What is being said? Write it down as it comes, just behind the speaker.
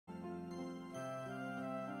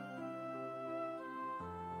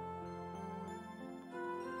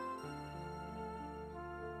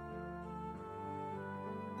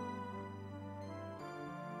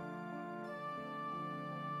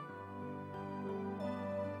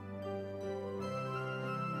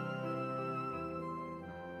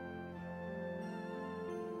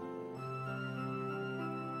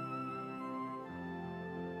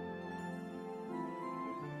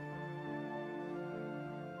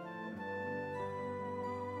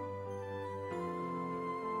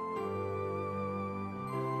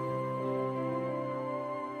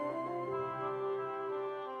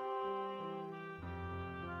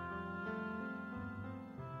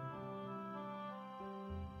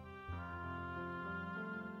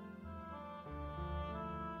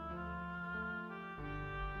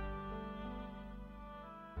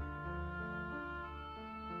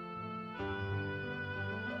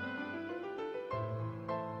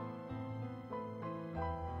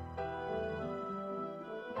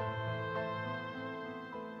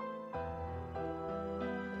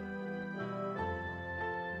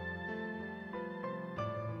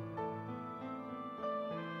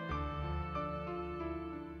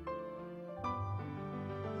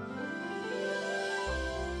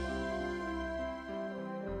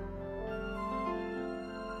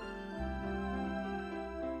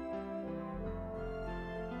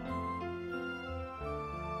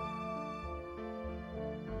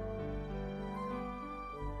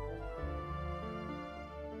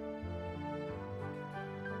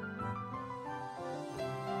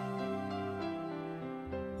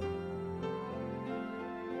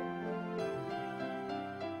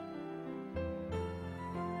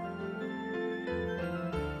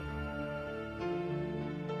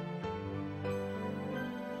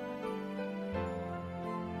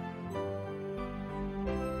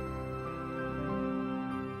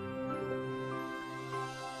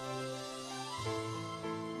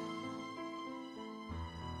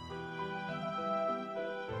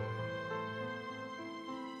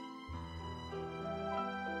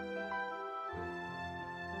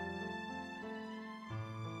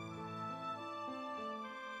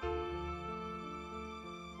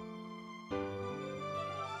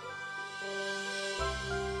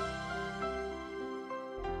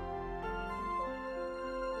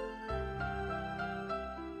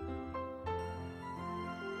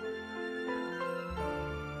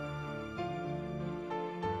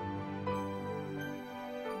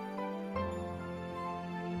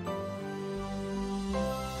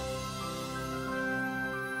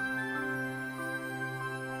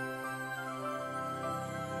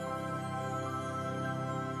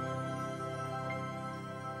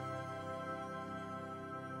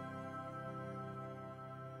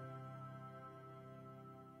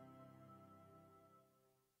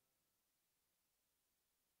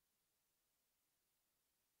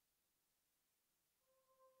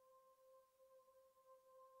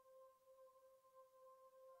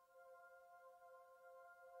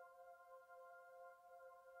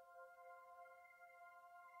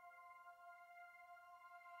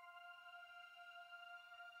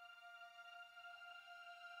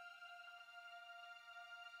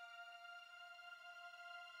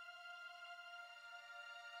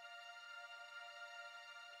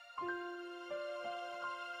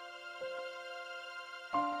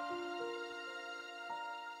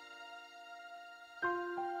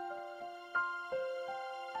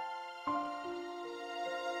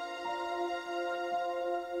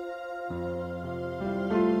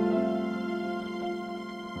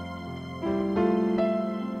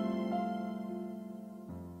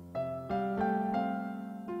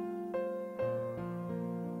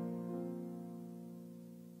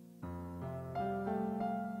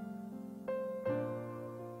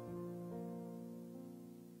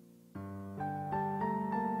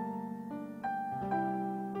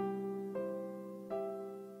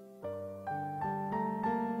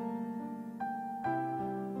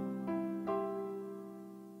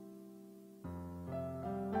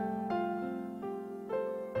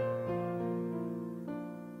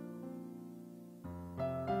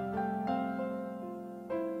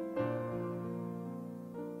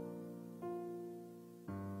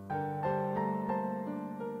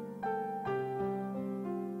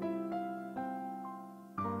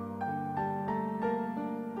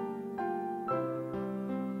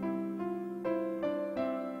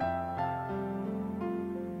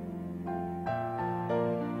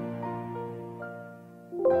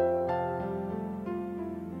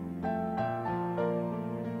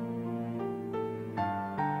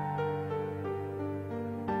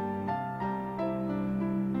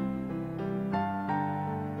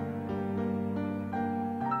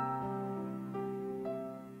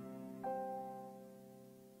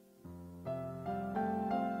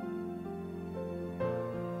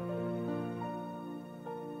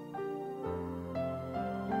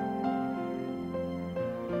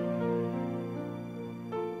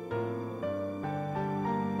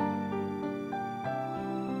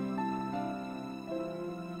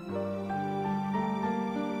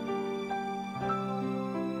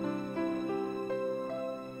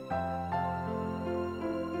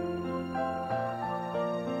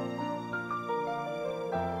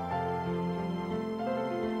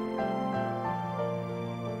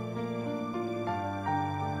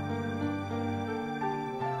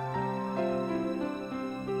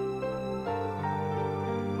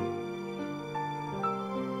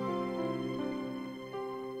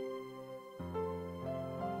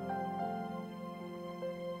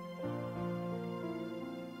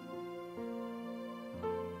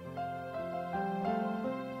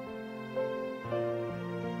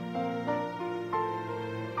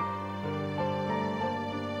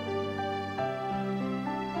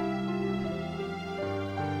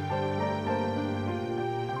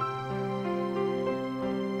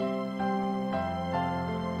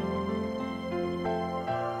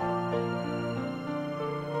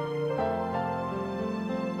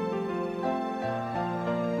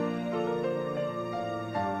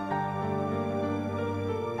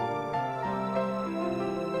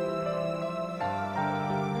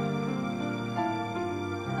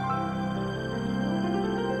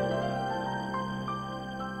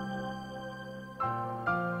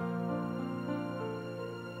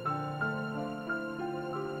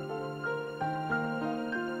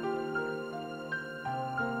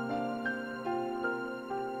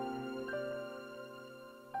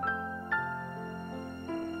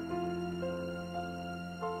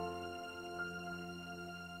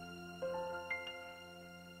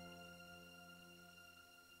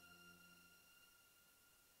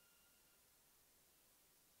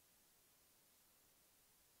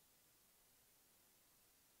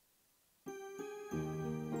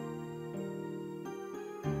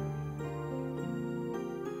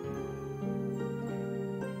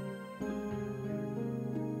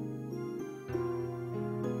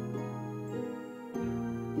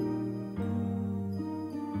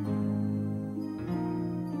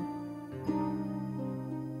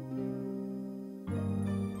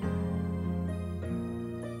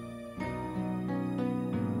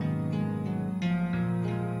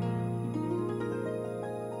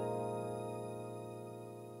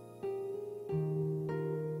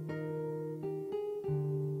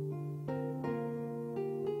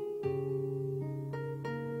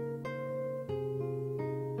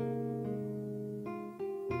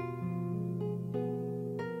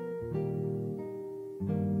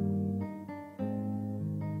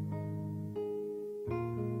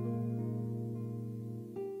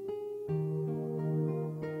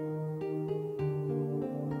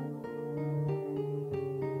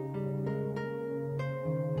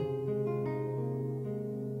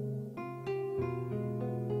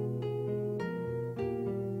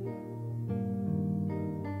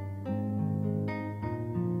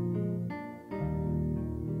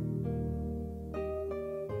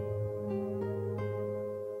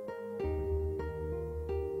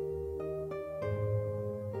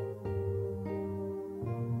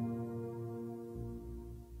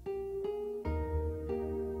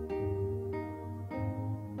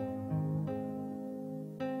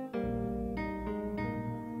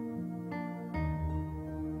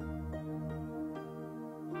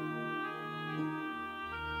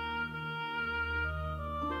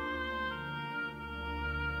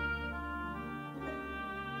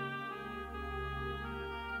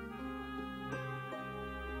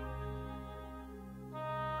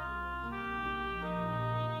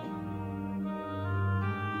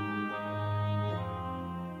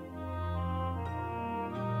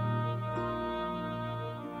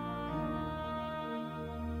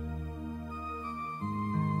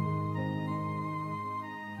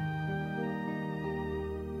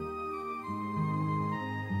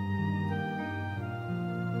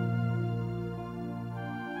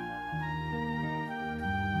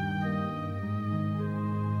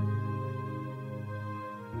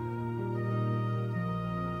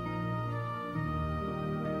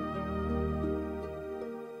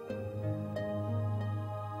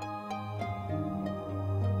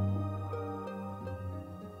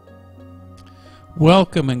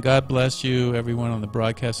Welcome and God bless you, everyone on the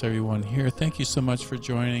broadcast, everyone here. Thank you so much for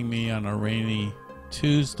joining me on a rainy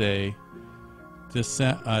Tuesday,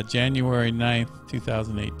 January 9th,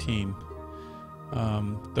 2018.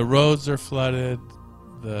 The roads are flooded,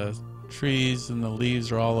 the trees and the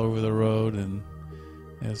leaves are all over the road, and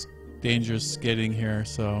it's dangerous getting here.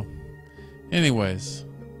 So anyways,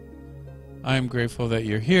 I'm grateful that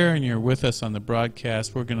you're here and you're with us on the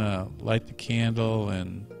broadcast. We're going to light the candle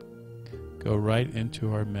and go right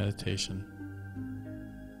into our meditation.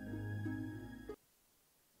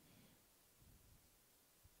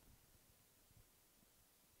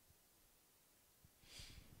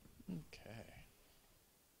 Okay.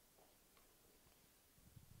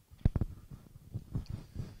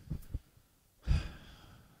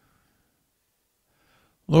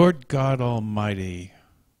 Lord God Almighty,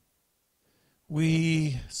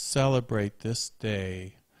 we celebrate this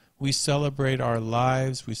day. We celebrate our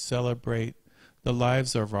lives. We celebrate the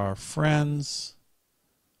lives of our friends,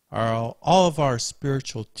 all of our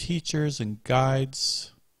spiritual teachers and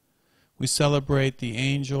guides. We celebrate the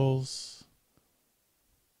angels.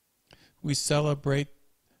 We celebrate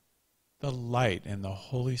the light and the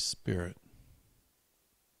Holy Spirit.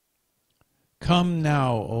 Come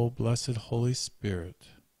now, O blessed Holy Spirit.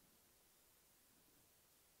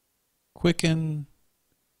 Quicken,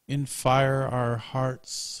 infire our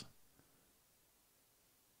hearts,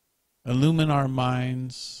 illumine our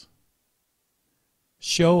minds,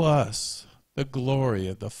 show us the glory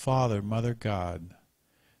of the Father, Mother God,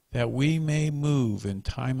 that we may move in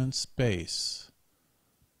time and space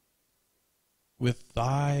with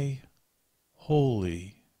Thy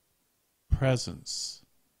holy presence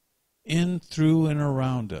in, through, and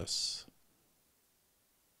around us,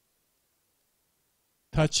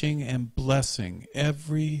 touching and blessing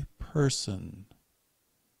every person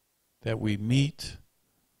that we meet,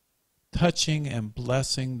 touching and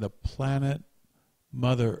blessing the planet,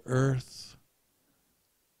 Mother Earth,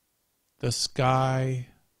 the sky,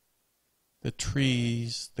 the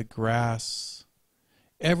trees, the grass,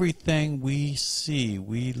 everything we see,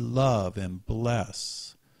 we love and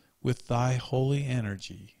bless with Thy holy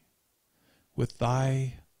energy, with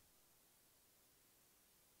Thy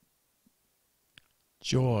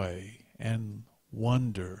joy and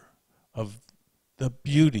wonder of the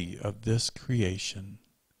beauty of this creation.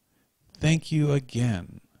 Thank you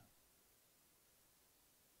again.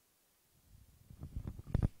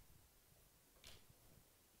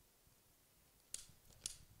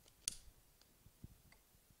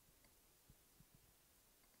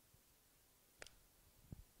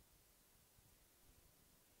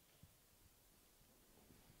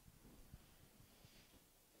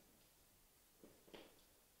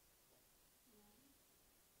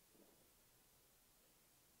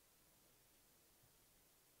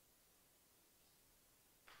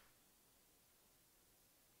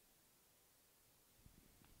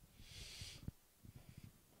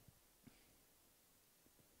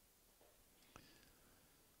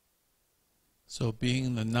 So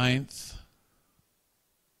being the 9th,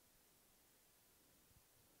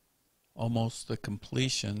 almost the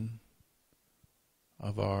completion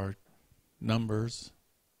of our numbers,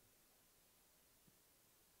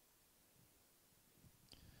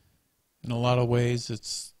 in a lot of ways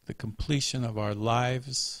it's the completion of our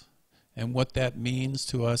lives and what that means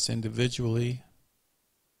to us individually,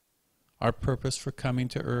 our purpose for coming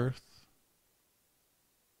to earth.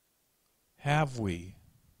 Have we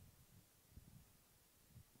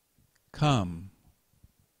come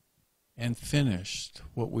and finished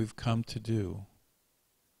what we've come to do?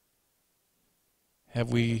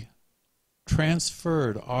 Have we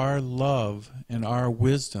transferred our love and our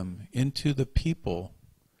wisdom into the people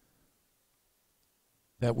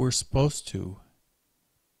that we're supposed to,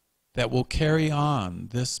 that will carry on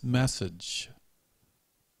this message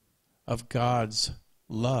of God's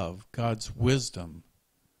love, God's wisdom,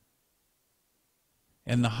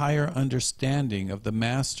 and the higher understanding of the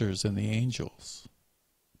masters and the angels?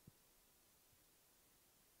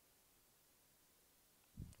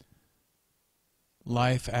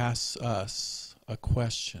 Life asks us a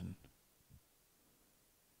question.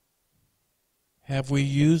 Have we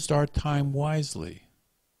used our time wisely?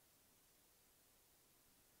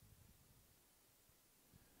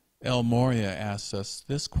 El Moria asks us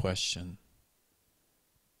this question: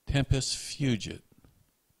 Tempus fugit.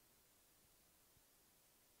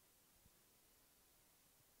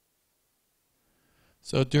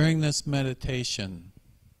 So during this meditation,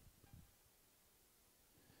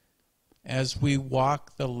 as we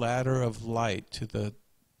walk the ladder of light to the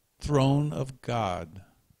throne of God,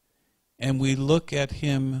 and we look at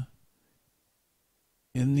Him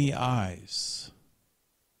in the eyes,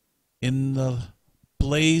 in the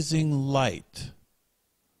blazing light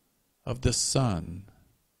of the sun,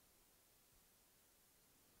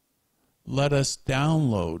 let us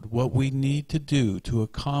download what we need to do to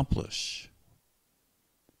accomplish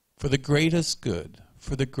for the greatest good,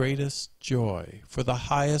 for the greatest joy, for the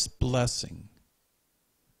highest blessing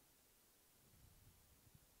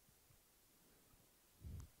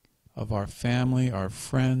of our family, our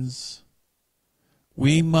friends.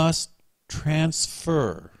 We must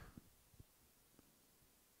transfer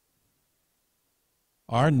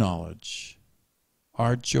our knowledge,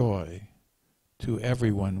 our joy to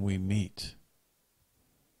everyone we meet,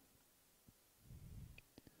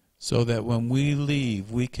 so that when we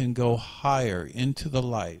leave, we can go higher into the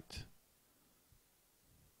light,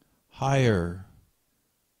 higher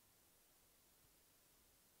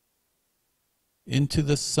into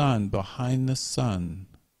the sun, behind the sun,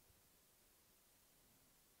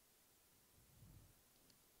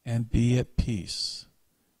 and be at peace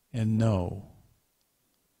and know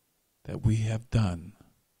that we have done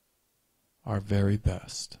our very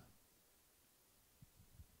best.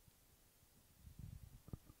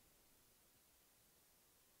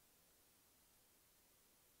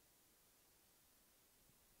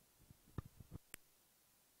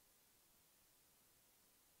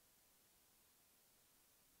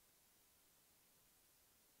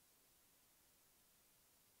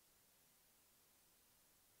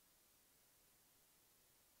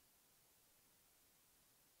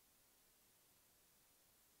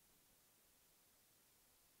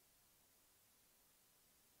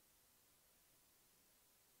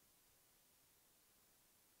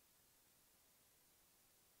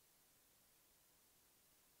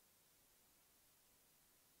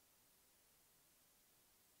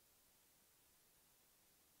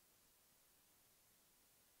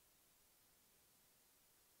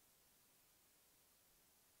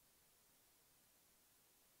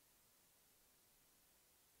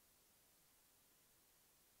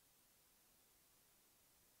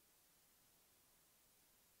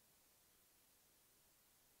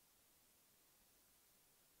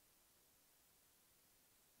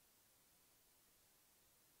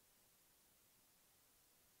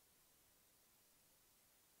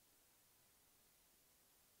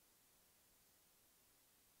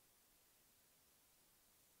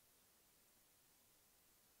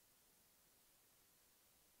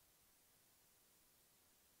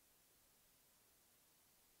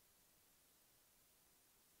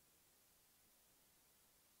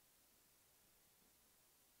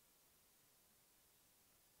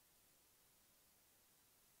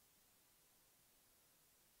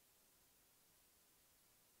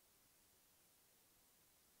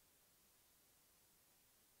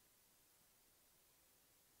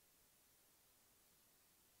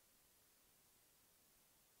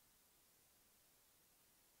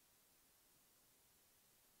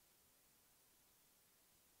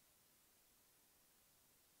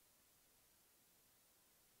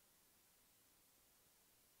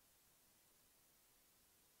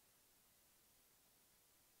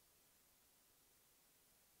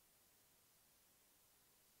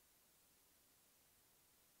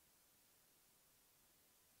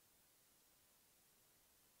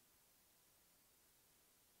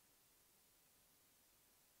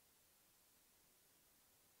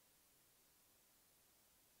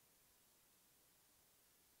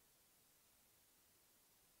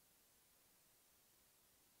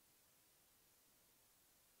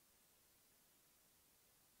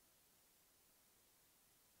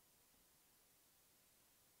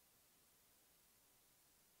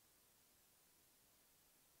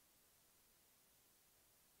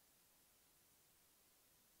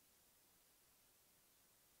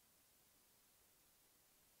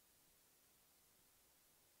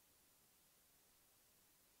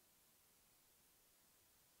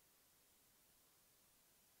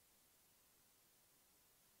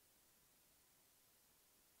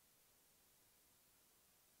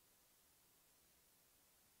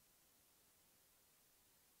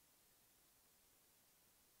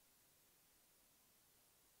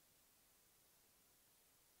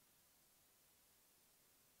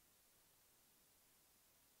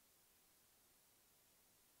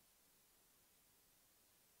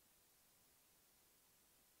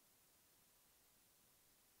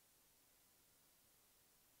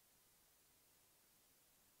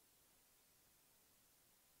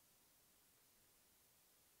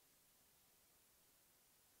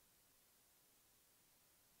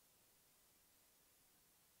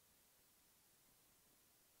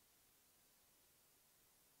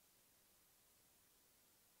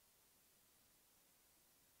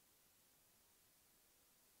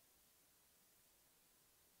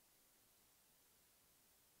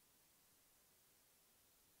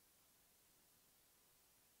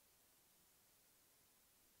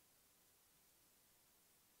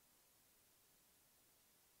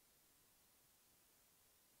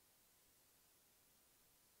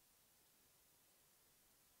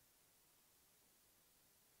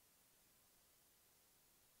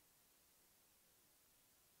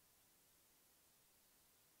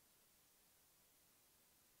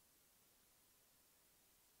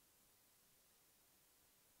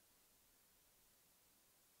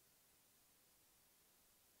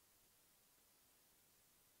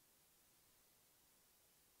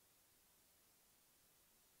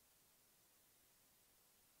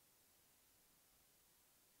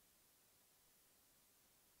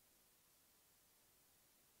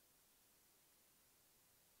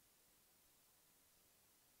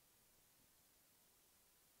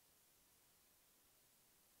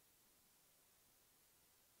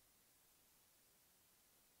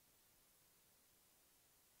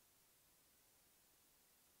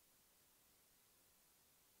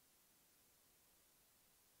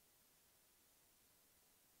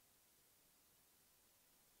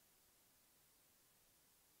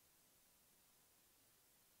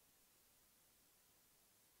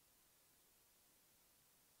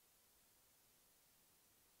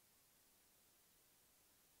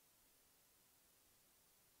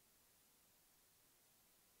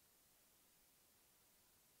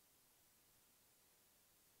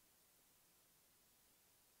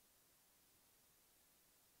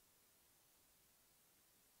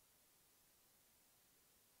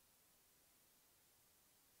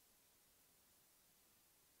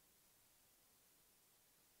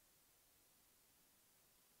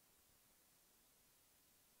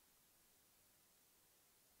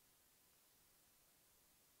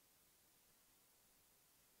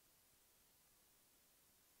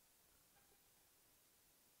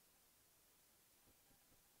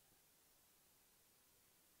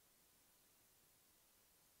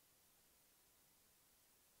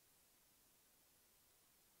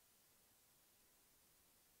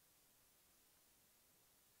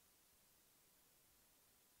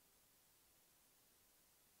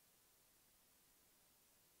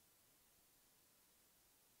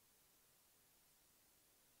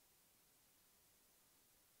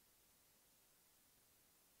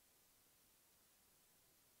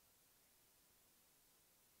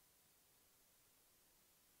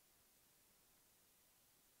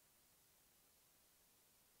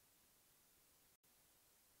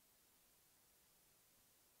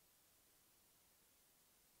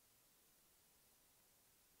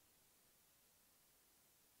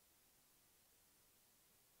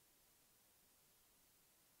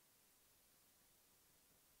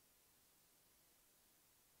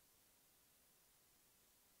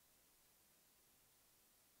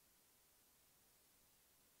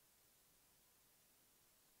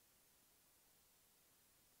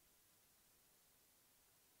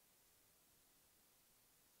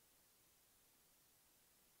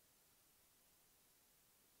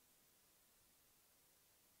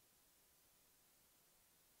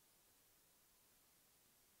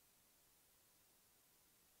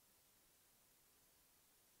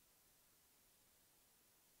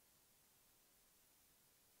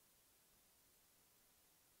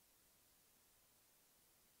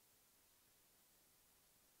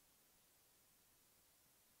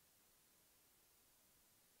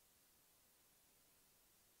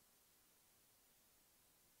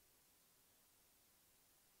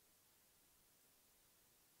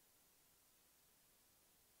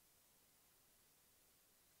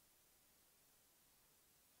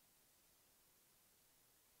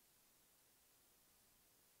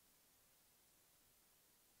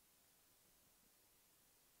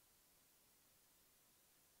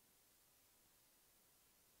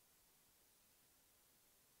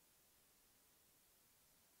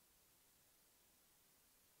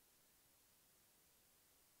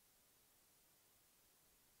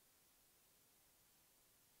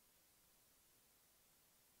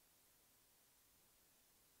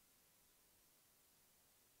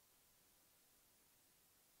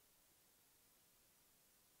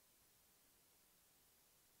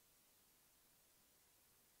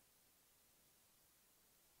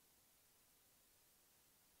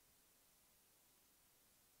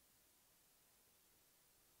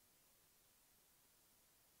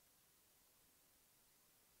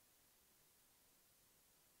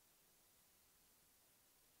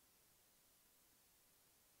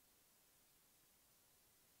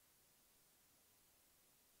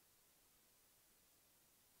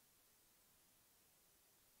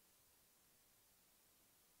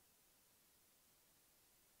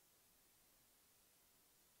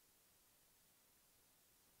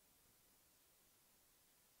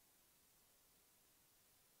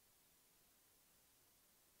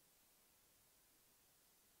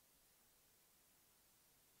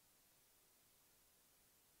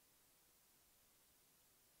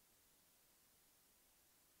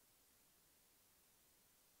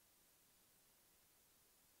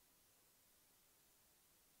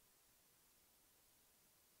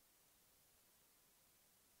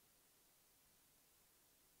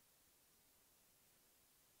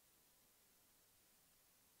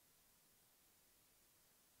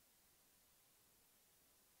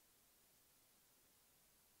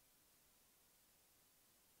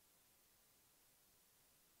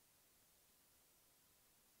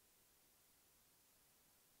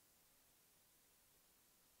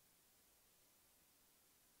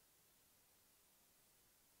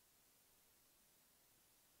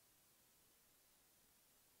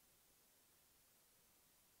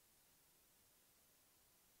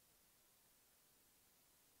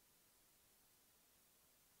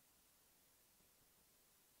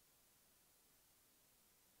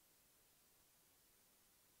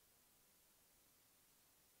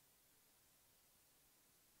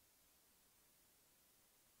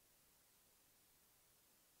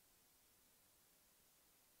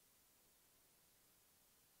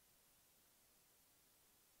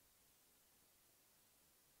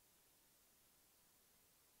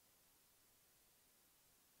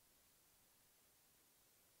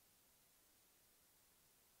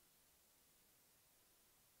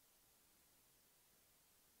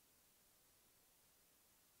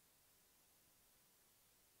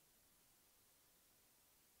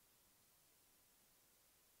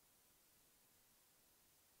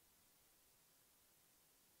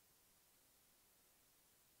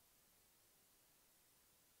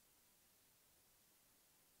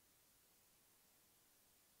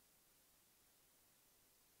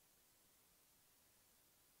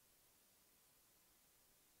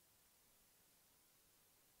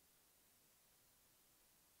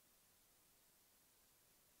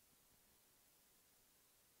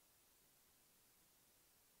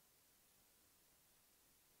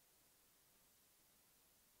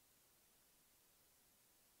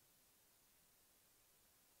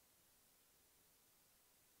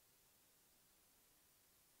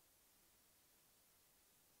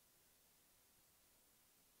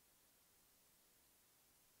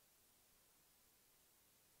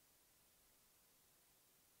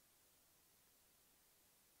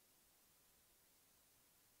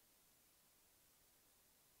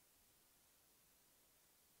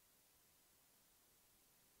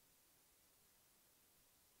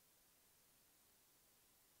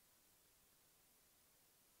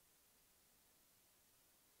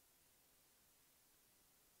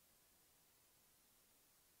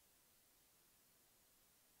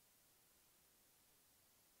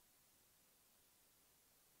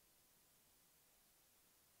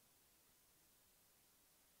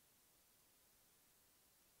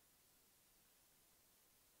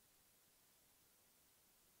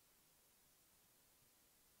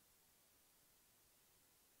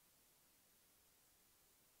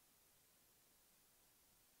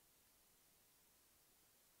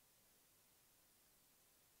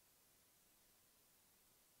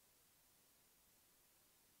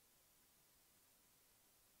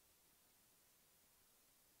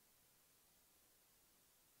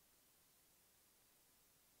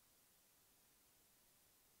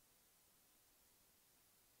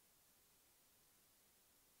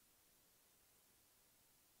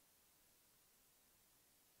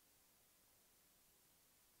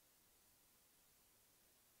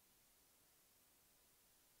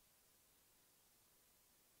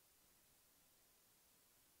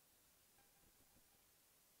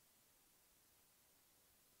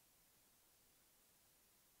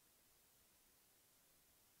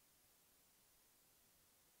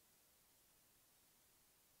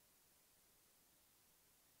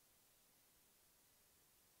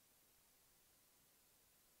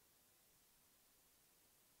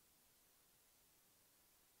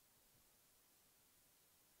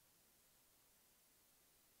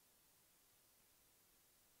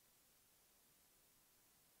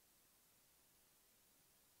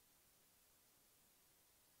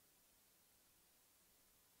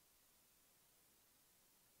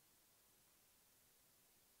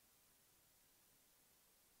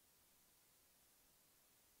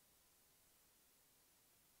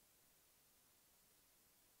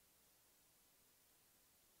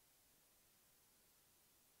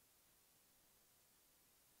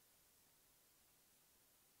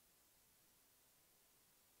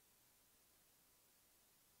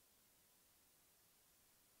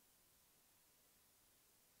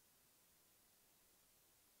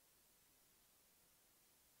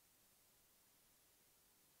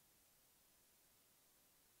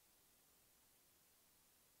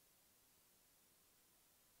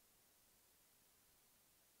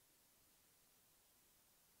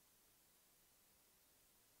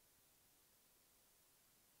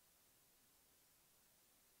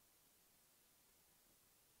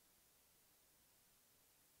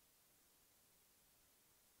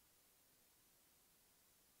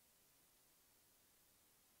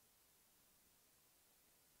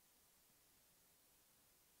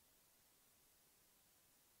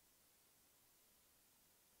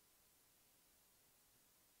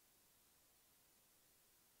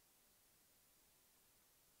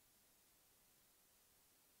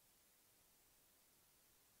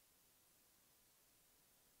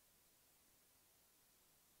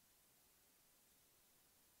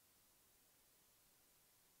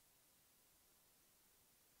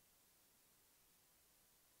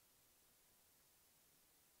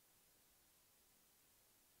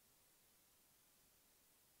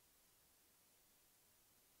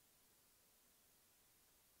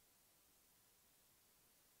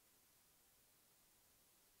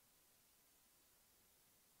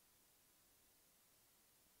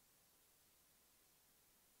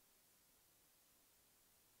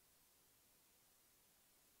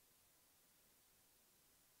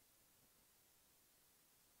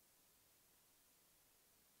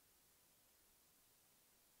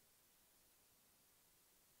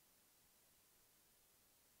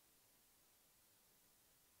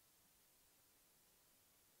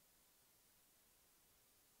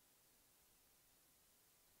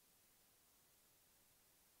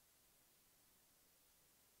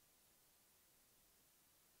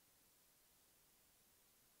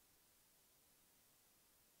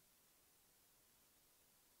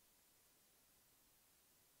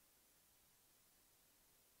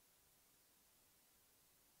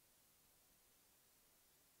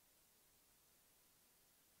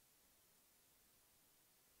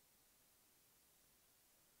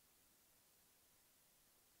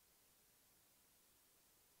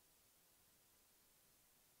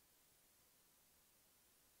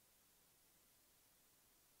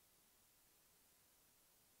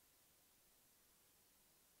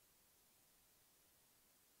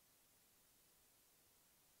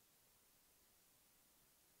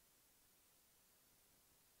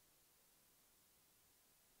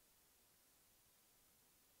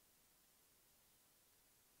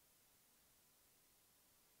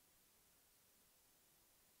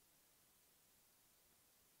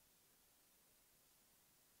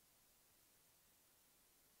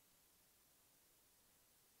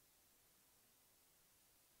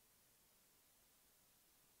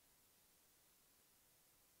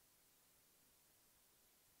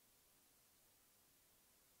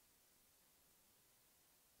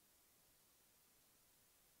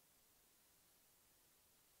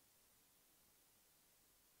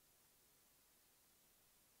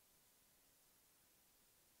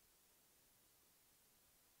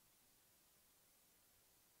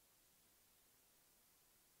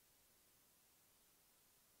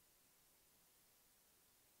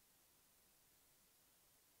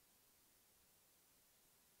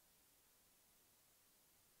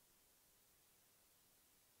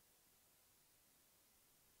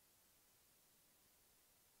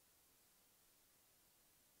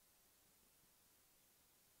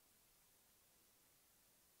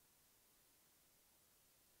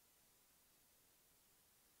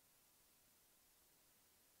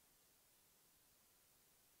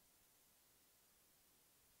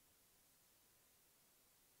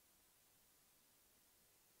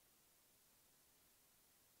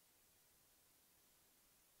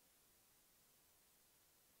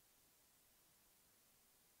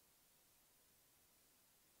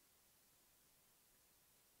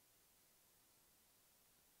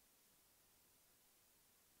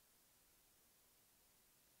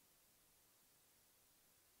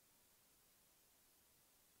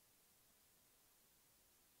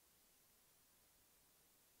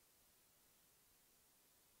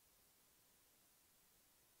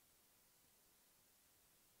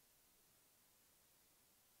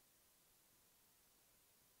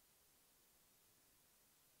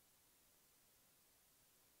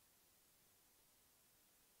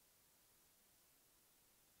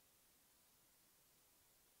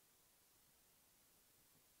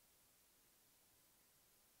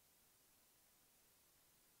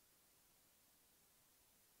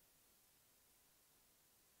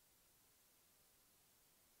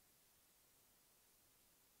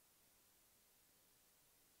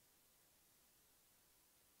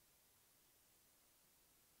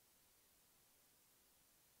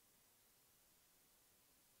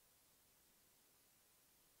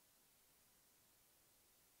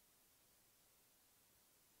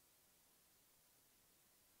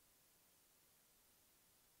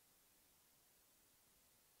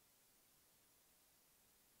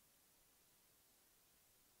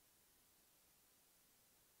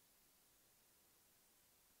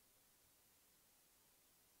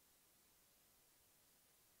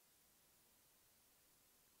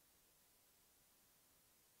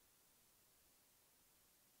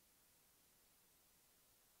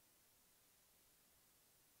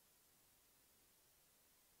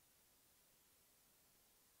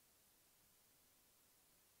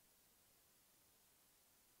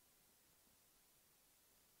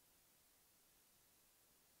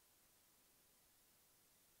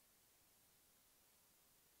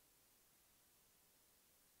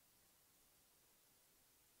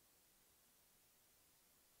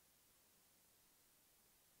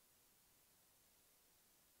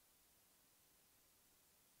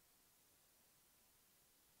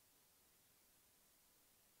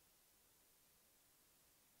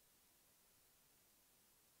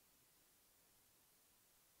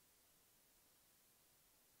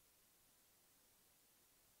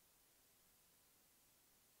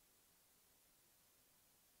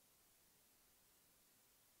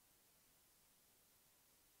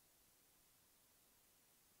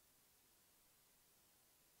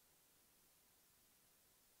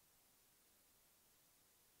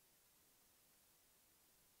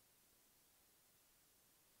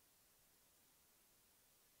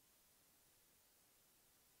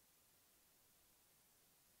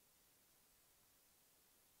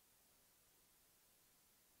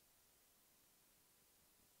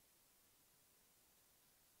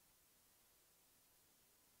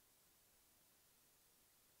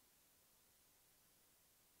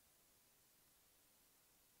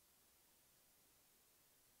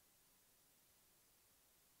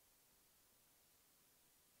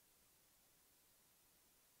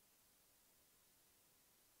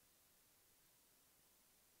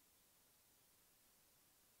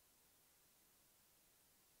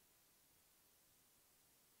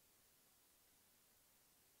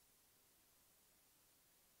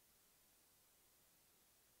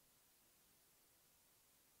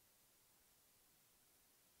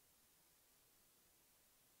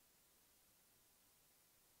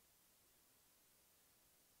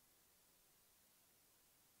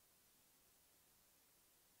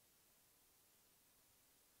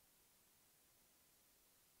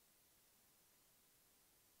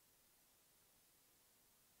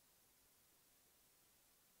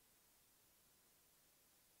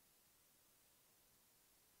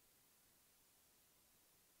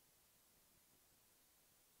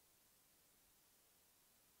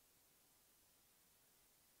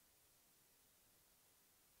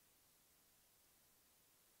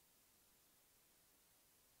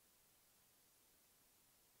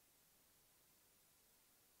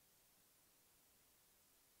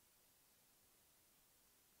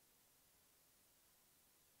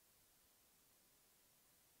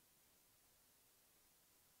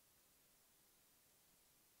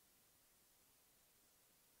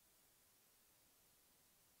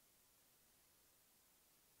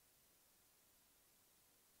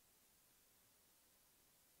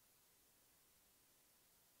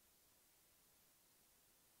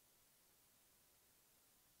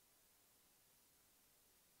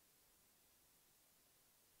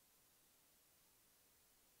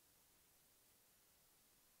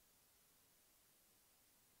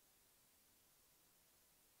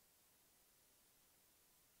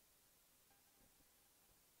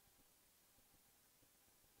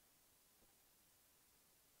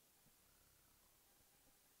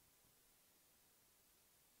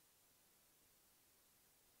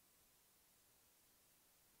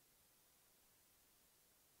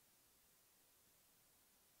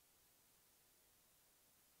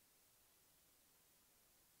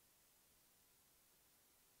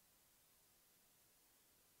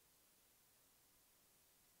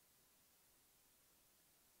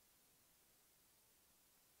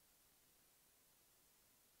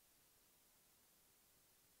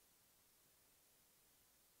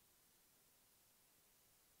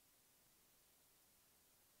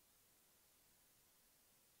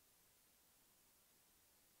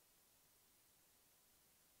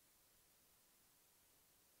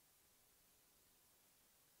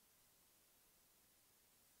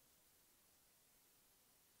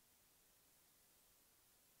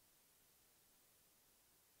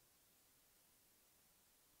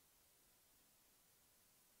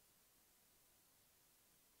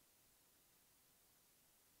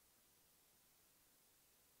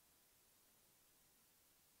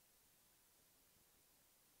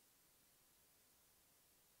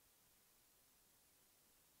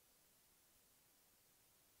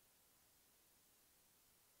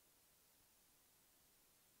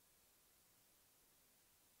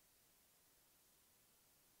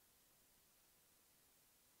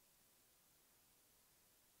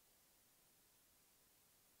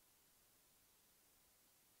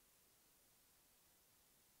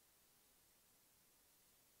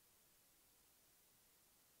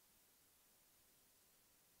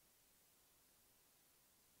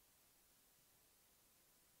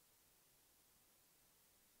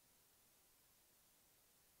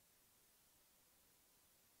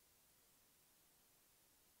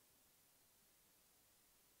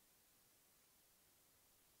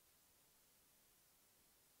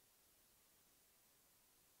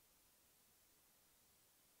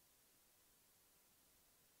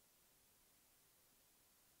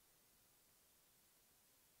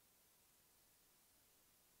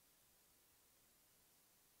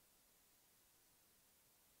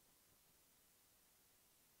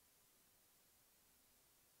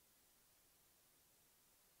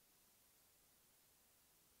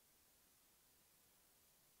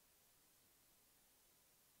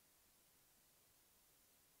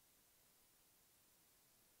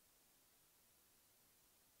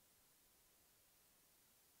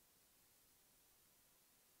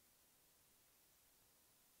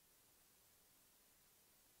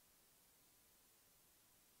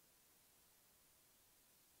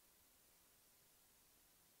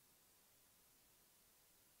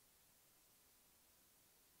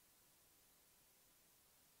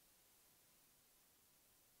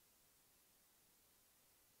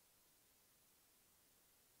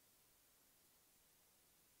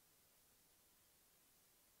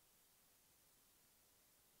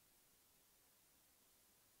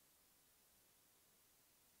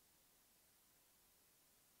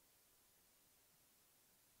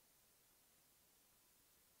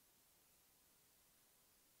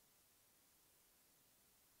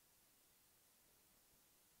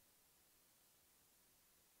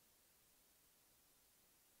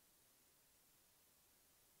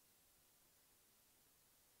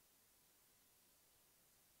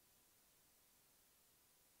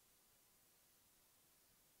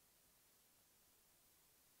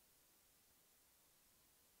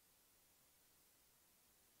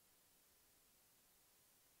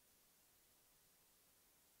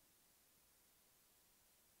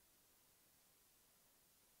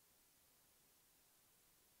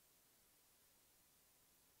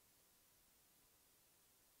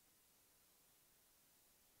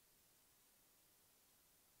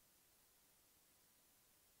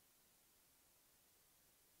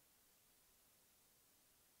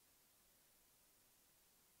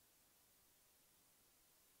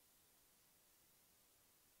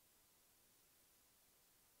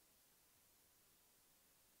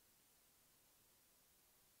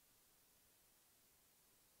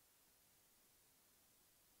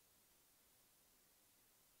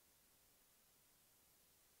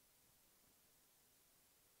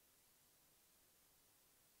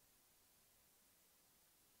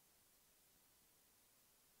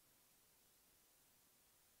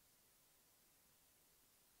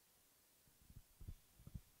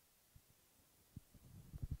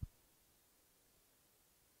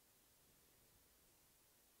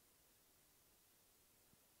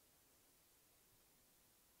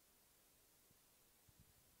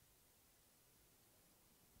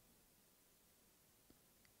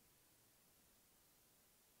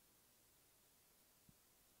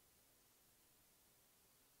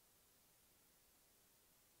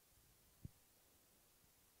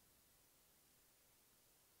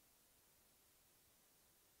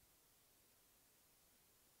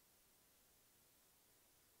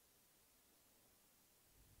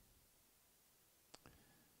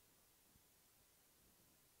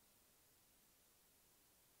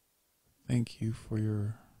 Thank you for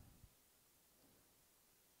your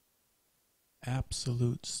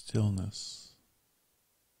absolute stillness.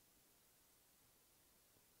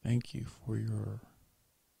 Thank you for your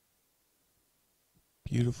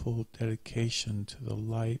beautiful dedication to the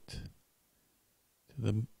light, to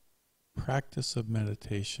the practice of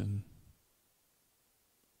meditation.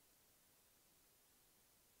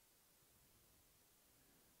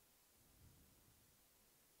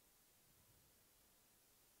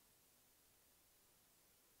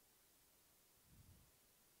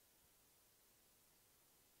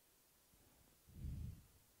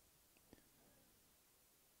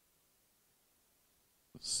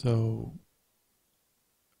 So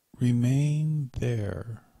remain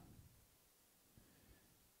there.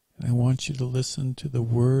 And I want you to listen to the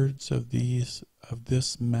words of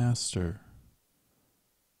this master,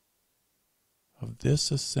 of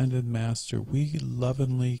this ascended master we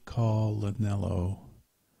lovingly call Lanello,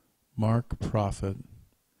 Mark Prophet,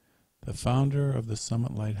 the founder of the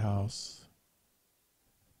Summit Lighthouse.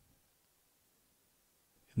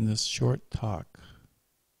 In this short talk,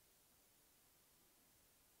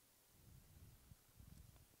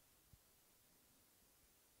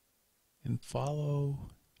 and follow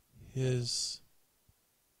his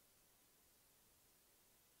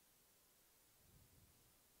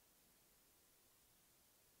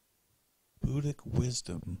Buddhic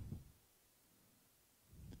wisdom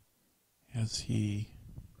as he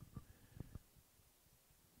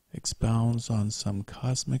expounds on some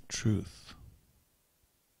cosmic truth.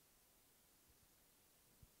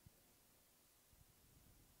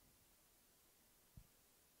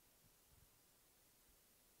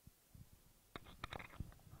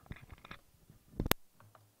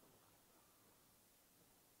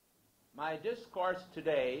 My discourse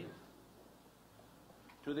today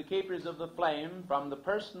to the keepers of the flame from the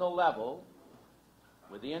personal level,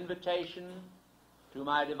 with the invitation to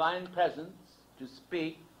my divine presence to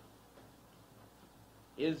speak,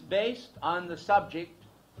 is based on the subject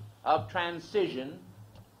of transition,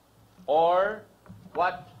 or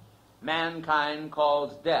what mankind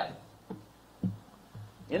calls death.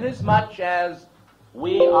 Inasmuch as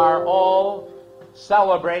we are all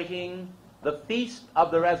celebrating the feast of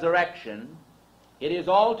the resurrection, it is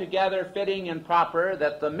altogether fitting and proper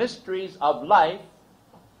that the mysteries of life,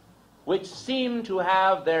 which seem to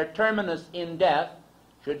have their terminus in death,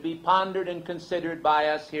 should be pondered and considered by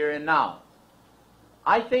us here and now.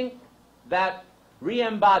 I think that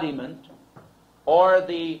re-embodiment, or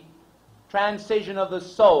the transition of the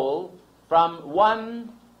soul from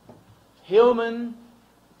one human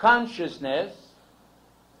consciousness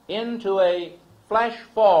into a flesh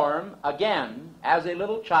form again as a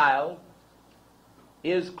little child,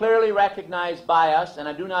 is clearly recognized by us, and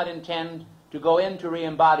I do not intend to go into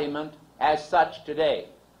re-embodiment as such today.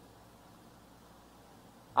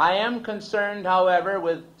 I am concerned, however,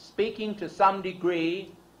 with speaking to some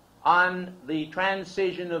degree on the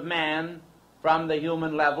transition of man from the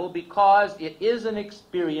human level, because it is an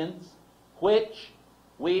experience which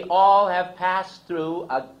we all have passed through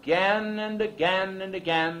again and again and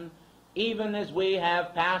again, even as we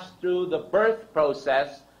have passed through the birth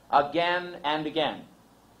process again and again.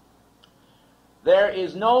 There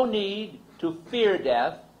is no need to fear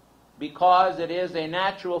death, because it is a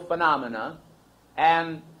natural phenomena,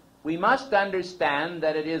 and we must understand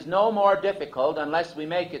that it is no more difficult, unless we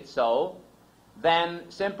make it so, than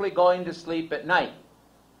simply going to sleep at night.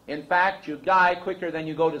 In fact, you die quicker than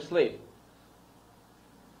you go to sleep.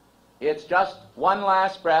 It's just one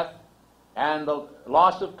last breath, and the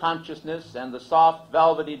loss of consciousness and the soft,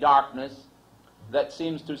 velvety darkness that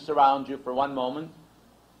seems to surround you for one moment,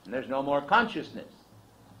 and there's no more consciousness.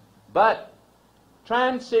 But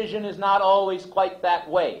transition is not always quite that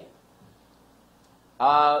way.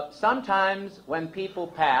 Sometimes when people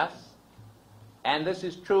pass, and this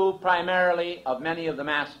is true primarily of many of the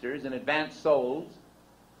masters and advanced souls,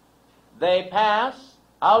 they pass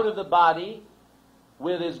out of the body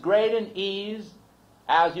with as great an ease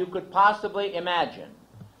as you could possibly imagine.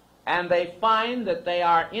 And they find that they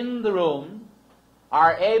are in the room,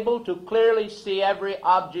 are able to clearly see every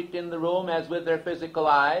object in the room as with their physical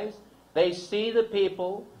eyes. They see the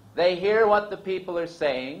people, they hear what the people are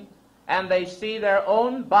saying, and they see their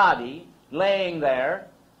own body laying there,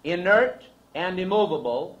 inert and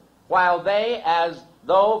immovable, while they, as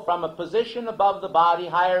though from a position above the body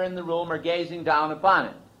higher in the room, are gazing down upon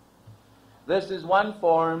it. This is one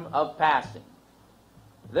form of passing.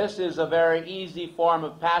 This is a very easy form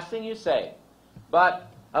of passing, you say. But,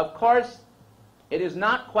 of course, it is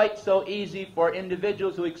not quite so easy for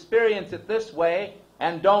individuals who experience it this way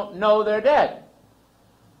and don't know they're dead.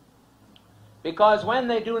 Because when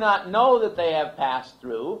they do not know that they have passed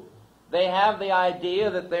through, they have the idea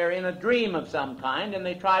that they're in a dream of some kind, and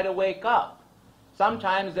they try to wake up.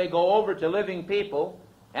 Sometimes they go over to living people,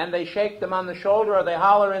 and they shake them on the shoulder, or they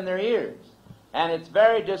holler in their ears. And it's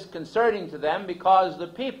very disconcerting to them, because the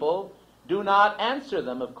people do not answer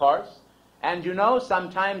them, of course. And you know,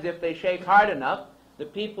 sometimes if they shake hard enough, the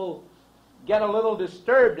people get a little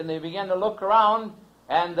disturbed, and they begin to look around,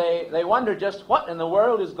 and they wonder just what in the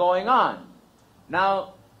world is going on.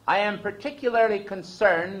 Now, I am particularly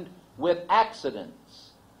concerned with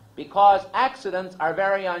accidents, because accidents are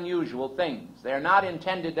very unusual things. They're not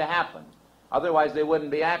intended to happen. Otherwise, they wouldn't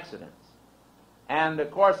be accidents. And,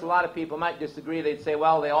 of course, a lot of people might disagree. They'd say,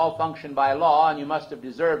 well, they all function by law, and you must have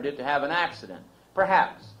deserved it to have an accident.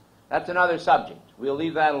 Perhaps. That's another subject. We'll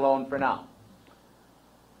leave that alone for now.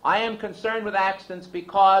 I am concerned with accidents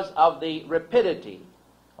because of the rapidity,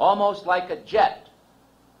 almost like a jet,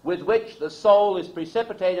 with which the soul is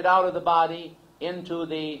precipitated out of the body into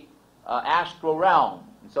the astral realm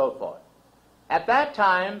and so forth. At that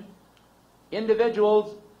time,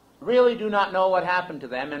 individuals really do not know what happened to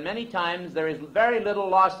them, and many times there is very little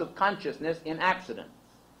loss of consciousness in accidents.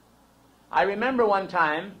 I remember one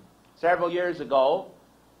time, several years ago,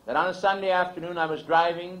 that on a Sunday afternoon I was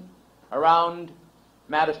driving around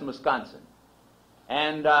Madison, Wisconsin.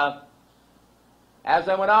 And as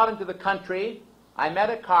I went out into the country, I met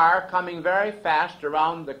a car coming very fast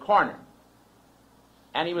around the corner.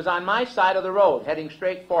 And he was on my side of the road, heading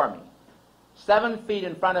straight for me. 7 feet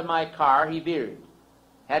in front of my car, he veered.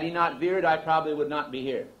 Had he not veered, I probably would not be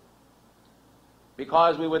here,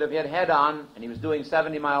 because we would have hit head-on, and he was doing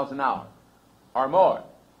 70 miles an hour, or more.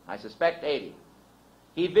 I suspect 80.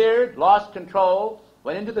 He veered, lost control,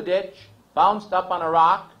 went into the ditch, bounced up on a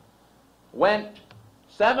rock, went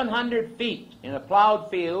 700 feet in a plowed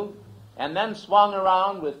field, and then swung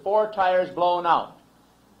around with 4 tires blown out.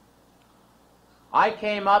 I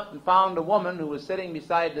came up and found a woman who was sitting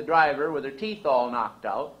beside the driver with her teeth all knocked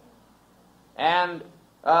out, and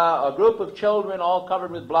a group of children all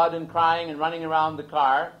covered with blood and crying and running around the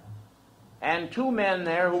car, and 2 men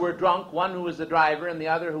there who were drunk, one who was the driver and the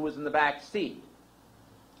other who was in the back seat.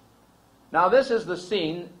 Now this is the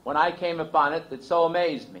scene, when I came upon it, that so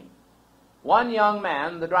amazed me. One young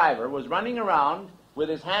man, the driver, was running around with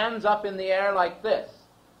his hands up in the air like this.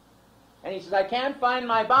 And he says, I can't find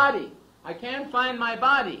my body. I can't find my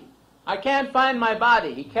body. I can't find my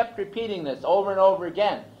body. He kept repeating this over and over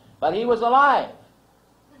again. But he was alive.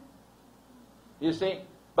 You see?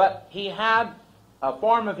 But he had a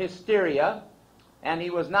form of hysteria, and he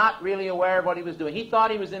was not really aware of what he was doing. He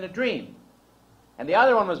thought he was in a dream. And the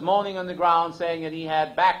other one was moaning on the ground, saying that he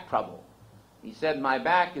had back trouble. He said, my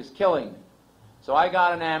back is killing me. So I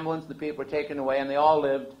got an ambulance, the people were taken away, and they all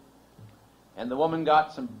lived. And the woman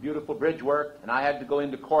got some beautiful bridge work, and I had to go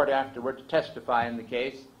into court afterward to testify in the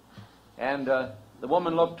case. And the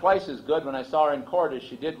woman looked twice as good when I saw her in court as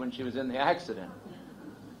she did when she was in the accident.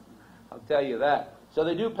 I'll tell you that. So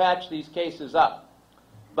they do patch these cases up.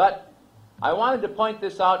 But I wanted to point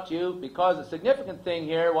this out to you because the significant thing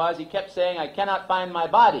here was he kept saying, I cannot find my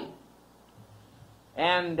body.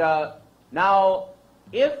 And now,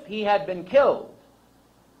 if he had been killed,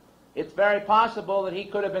 it's very possible that he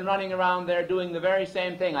could have been running around there doing the very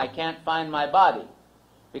same thing, I can't find my body.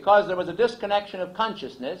 Because there was a disconnection of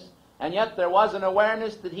consciousness, and yet there was an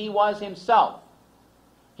awareness that he was himself.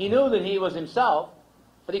 He knew that he was himself,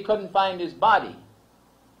 but he couldn't find his body.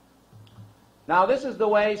 Now this is the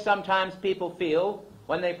way sometimes people feel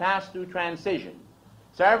when they pass through transition.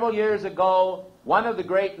 Several years ago, one of the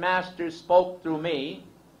great masters spoke through me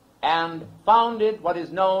and founded what is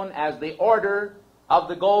known as the Order of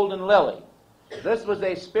the Golden Lily. This was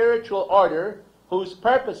a spiritual order whose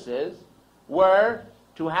purposes were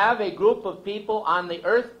to have a group of people on the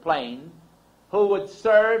earth plane who would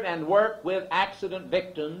serve and work with accident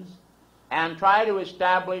victims and try to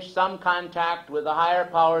establish some contact with the higher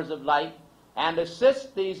powers of light and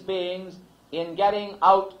assist these beings in getting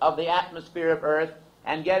out of the atmosphere of earth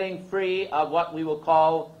and getting free of what we will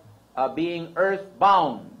call being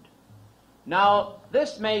earthbound. Now,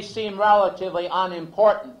 this may seem relatively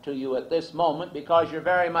unimportant to you at this moment because you're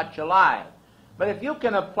very much alive. But if you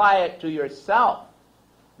can apply it to yourself,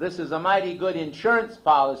 this is a mighty good insurance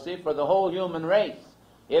policy for the whole human race.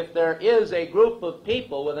 If there is a group of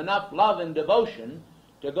people with enough love and devotion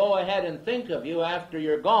to go ahead and think of you after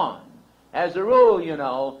you're gone. As a rule, you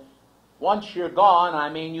know, once you're gone, I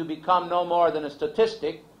mean, you become no more than a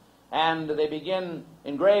statistic, and they begin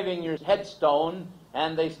engraving your headstone,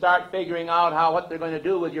 and they start figuring out what they're going to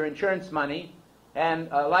do with your insurance money, and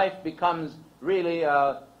life becomes really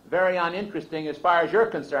very uninteresting as far as you're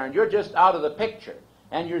concerned. You're just out of the picture,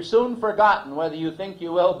 and you're soon forgotten whether you think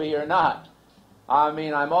you will be or not. I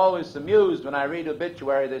mean, I'm always amused when I read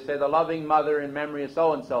obituary. They say the loving mother in memory of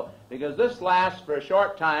so-and-so, because this lasts for a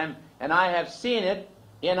short time, and I have seen it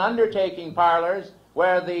in undertaking parlors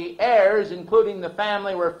where the heirs, including the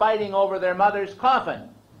family, were fighting over their mother's coffin,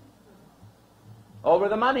 over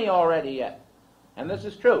the money already yet. And this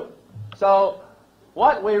is true. So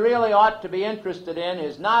what we really ought to be interested in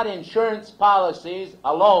is not insurance policies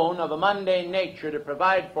alone of a mundane nature to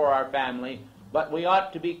provide for our family, but we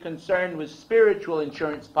ought to be concerned with spiritual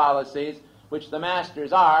insurance policies, which the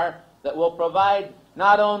masters are, that will provide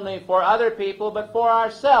not only for other people but for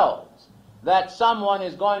ourselves, that someone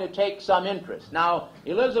is going to take some interest. Now,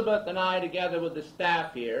 Elizabeth and I, together with the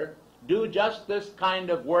staff here, do just this kind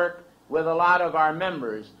of work with a lot of our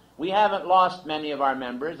members. We haven't lost many of our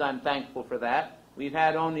members. I'm thankful for that. We've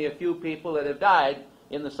had only a few people that have died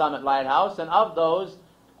in the Summit Lighthouse, and of those,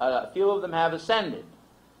 a few of them have ascended.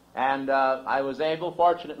 And I was able,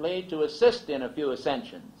 fortunately, to assist in a few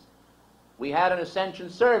ascensions. We had an ascension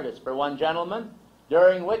service for one gentleman,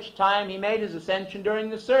 during which time he made his ascension during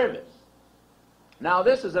the service. Now,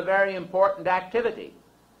 this is a very important activity.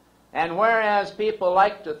 And whereas people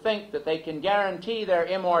like to think that they can guarantee their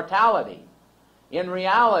immortality, in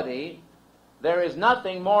reality, there is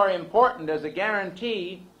nothing more important as a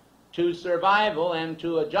guarantee to survival and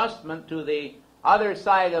to adjustment to the other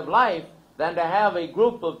side of life than to have a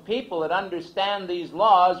group of people that understand these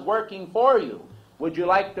laws working for you. Would you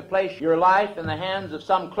like to place your life in the hands of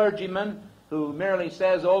some clergyman who merely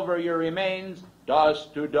says over your remains,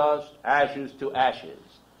 dust to dust, ashes to ashes?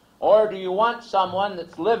 Or do you want someone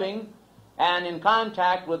that's living and in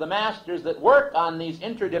contact with the masters that work on these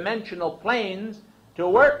interdimensional planes to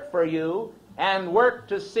work for you and work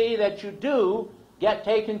to see that you do get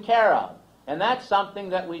taken care of? And that's something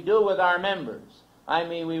that we do with our members. I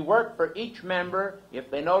mean, we work for each member,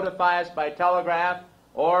 if they notify us by telegraph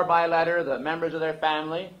or by letter, the members of their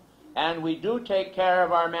family, and we do take care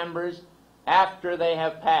of our members after they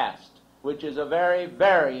have passed, which is a very,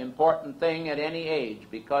 very important thing at any age,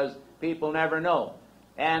 because people never know.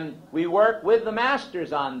 And we work with the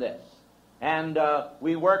masters on this, and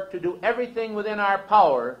we work to do everything within our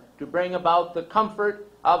power to bring about the comfort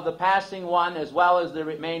of the passing one as well as the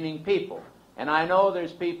remaining people. And I know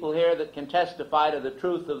there's people here that can testify to the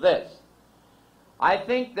truth of this. I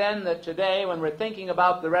think then that today, when we're thinking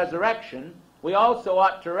about the resurrection, we also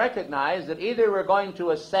ought to recognize that either we're going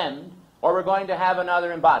to ascend or we're going to have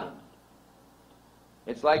another embodiment.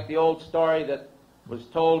 It's like the old story that was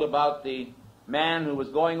told about the man who was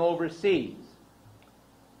going overseas.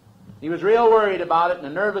 He was real worried about it, and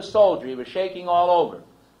a nervous soldier. He was shaking all over.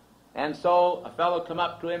 And so a fellow came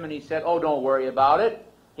up to him and he said, "Oh, don't worry about it."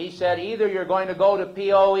 He said, "Either you're going to go to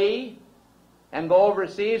POE and go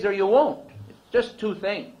overseas or you won't. It's just two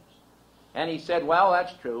things." And he said, "Well,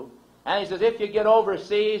 that's true." And he says, "If you get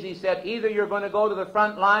overseas," he said, "either you're going to go to the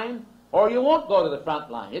front line or you won't go to the front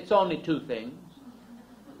line. It's only two things."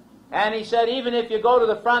 And he said, "Even if you go to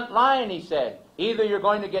the front line," he said, "either you're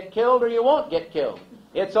going to get killed or you won't get killed.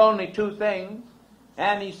 It's only two things."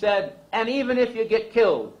 And he said, "And even if you get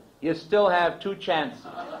killed, you still have two chances."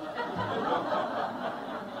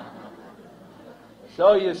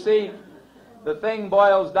 So you see, the thing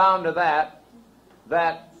boils down to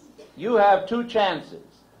that you have two chances.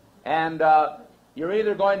 And you're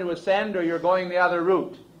either going to ascend or you're going the other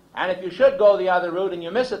route. And if you should go the other route and you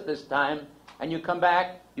miss it this time, and you come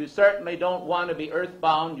back, you certainly don't want to be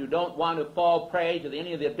earthbound. You don't want to fall prey to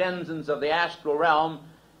any of the denizens of the astral realm.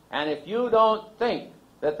 And if you don't think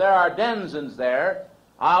that there are denizens there,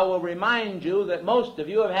 I will remind you that most of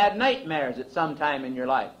you have had nightmares at some time in your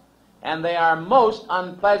life. And they are most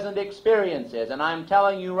unpleasant experiences. And I'm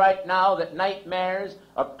telling you right now that nightmares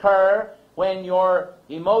occur when your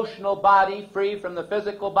emotional body, free from the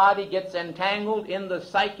physical body, gets entangled in the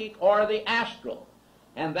psychic or the astral.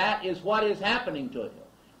 And that is what is happening to you.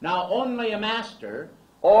 Now, only a master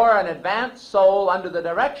or an advanced soul under the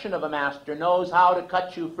direction of a master knows how to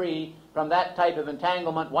cut you free from that type of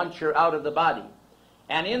entanglement once you're out of the body.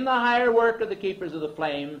 And in the higher work of the Keepers of the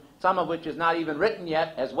Flame, some of which is not even written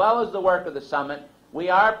yet, as well as the work of the Summit, we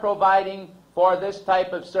are providing for this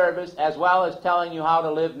type of service as well as telling you how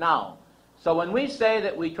to live now. So when we say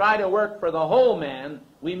that we try to work for the whole man,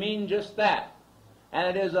 we mean just that.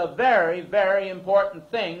 And it is a very, very important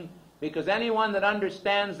thing, because anyone that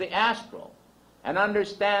understands the astral and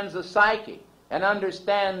understands the psychic and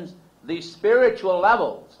understands the spiritual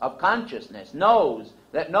levels of consciousness knows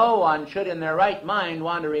that no one should in their right mind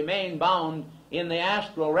want to remain bound in the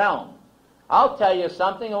astral realm. I'll tell you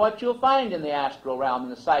something of what you'll find in the astral realm, in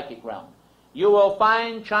the psychic realm. You will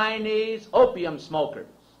find Chinese opium smokers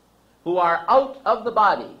who are out of the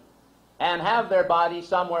body and have their body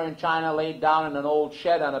somewhere in China laid down in an old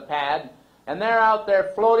shed on a pad, and they're out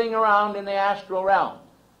there floating around in the astral realm.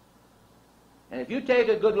 And if you take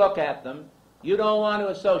a good look at them, you don't want to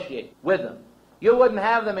associate with them. You wouldn't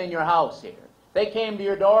have them in your house here. If they came to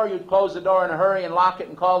your door, you'd close the door in a hurry and lock it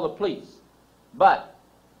and call the police. But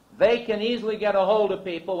they can easily get a hold of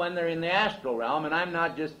people when they're in the astral realm, and I'm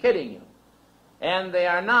not just kidding you. And they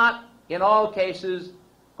are not, in all cases,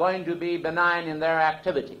 going to be benign in their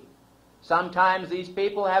activity. Sometimes these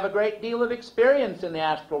people have a great deal of experience in the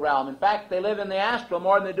astral realm. In fact, they live in the astral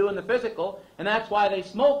more than they do in the physical, and that's why they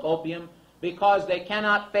smoke opium, because they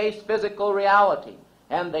cannot face physical reality,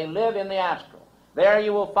 and they live in the astral. There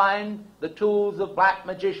you will find the tools of black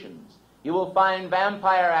magicians. You will find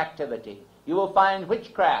vampire activity. You will find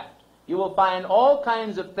witchcraft. You will find all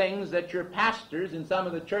kinds of things that your pastors in some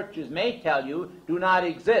of the churches may tell you do not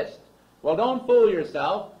exist. Well, don't fool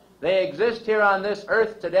yourself. They exist here on this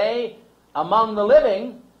earth today among the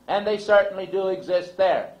living, and they certainly do exist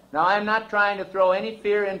there. Now, I'm not trying to throw any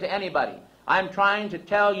fear into anybody. I'm trying to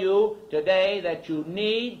tell you today that you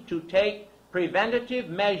need to take preventative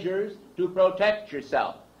measures to protect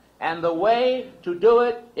yourself. And the way to do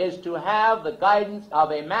it is to have the guidance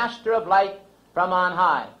of a master of light from on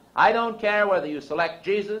high. I don't care whether you select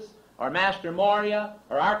Jesus or Master Moria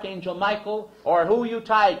or Archangel Michael or who you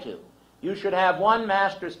tie to. You should have one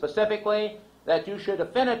master specifically that you should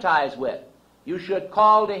affinitize with. You should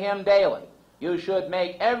call to him daily. You should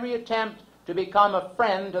make every attempt to become a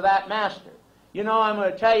friend to that master. You know, I'm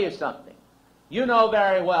going to tell you something. You know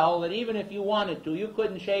very well that even if you wanted to, you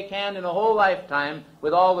couldn't shake hand in a whole lifetime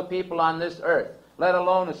with all the people on this earth, let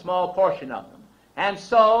alone a small portion of them. And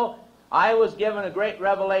so I was given a great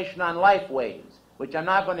revelation on life waves, which I'm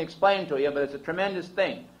not going to explain to you, but it's a tremendous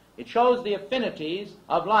thing. It shows the affinities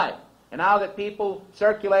of life and how that people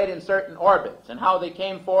circulate in certain orbits and how they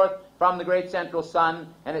came forth from the great central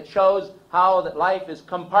sun, and it shows how that life is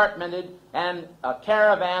compartmented and a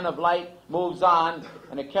caravan of light moves on,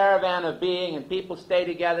 and a caravan of being, and people stay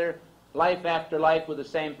together life after life with the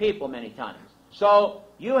same people many times. So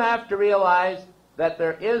you have to realize that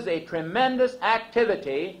there is a tremendous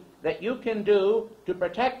activity that you can do to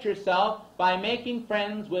protect yourself by making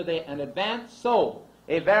friends with an advanced soul,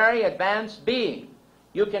 a very advanced being.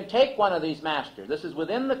 You can take one of these masters. This is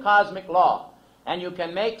within the cosmic law. And you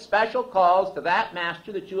can make special calls to that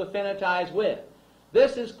master that you affinitize with.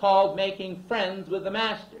 This is called making friends with the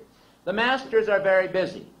masters. The masters are very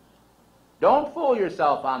busy. Don't fool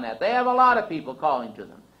yourself on that. They have a lot of people calling to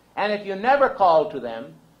them. And if you never call to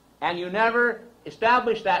them, and you never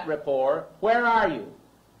establish that rapport, where are you?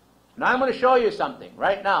 Now I'm going to show you something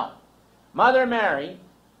right now. Mother Mary,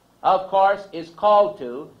 of course, is called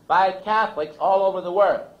to by Catholics all over the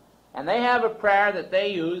world. And they have a prayer that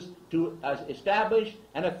they use to establish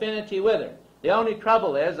an affinity with her. The only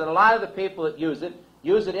trouble is that a lot of the people that use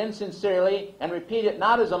it insincerely and repeat it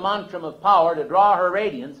not as a mantram of power to draw her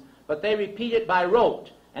radiance, but they repeat it by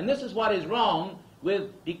rote. And this is what is wrong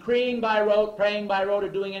with decreeing by rote, praying by rote, or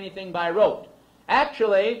doing anything by rote.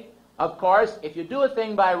 Actually, of course, if you do a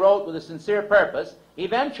thing by rote with a sincere purpose,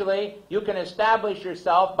 eventually you can establish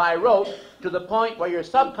yourself by rote to the point where your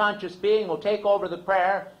subconscious being will take over the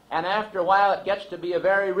prayer, and after a while it gets to be a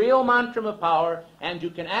very real mantram of power, and you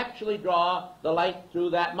can actually draw the light through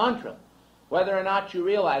that mantram, whether or not you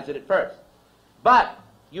realize it at first. But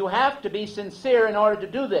you have to be sincere in order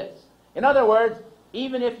to do this. In other words,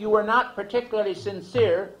 even if you were not particularly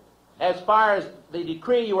sincere as far as the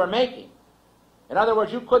decree you were making, in other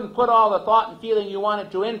words, you couldn't put all the thought and feeling you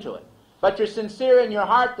wanted to into it, but you're sincere in your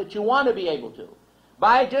heart that you want to be able to,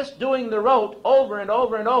 by just doing the rote over and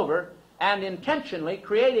over and over, and intentionally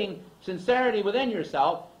creating sincerity within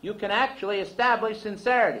yourself, you can actually establish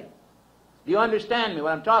sincerity. Do you understand me,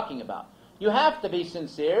 what I'm talking about? You have to be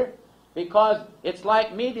sincere, because it's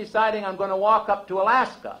like me deciding I'm going to walk up to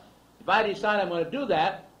Alaska. If I decide I'm going to do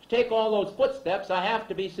that, to take all those footsteps, I have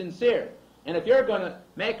to be sincere. And if you're going to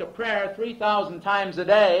make a prayer 3,000 times a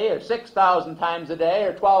day, or 6,000 times a day,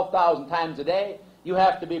 or 12,000 times a day, you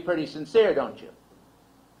have to be pretty sincere, don't you?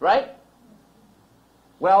 Right?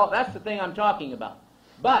 Well, that's the thing I'm talking about.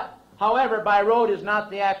 But, however, by rote is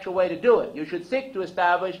not the actual way to do it. You should seek to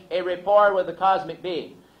establish a rapport with the cosmic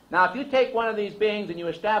being. Now, if you take one of these beings and you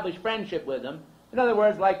establish friendship with them, in other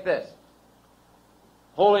words, like this: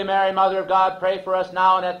 Holy Mary, Mother of God, pray for us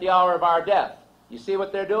now and at the hour of our death. You see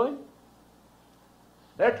what they're doing?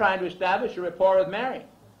 They're trying to establish a rapport with Mary.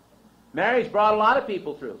 Mary's brought a lot of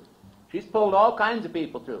people through. She's pulled all kinds of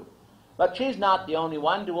people through. But she's not the only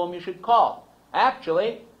one to whom you should call.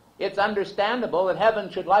 Actually, it's understandable that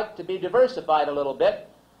heaven should like to be diversified a little bit.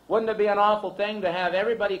 Wouldn't it be an awful thing to have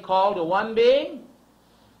everybody call to one being?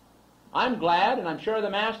 I'm glad, and I'm sure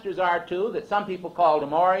the masters are too, that some people call to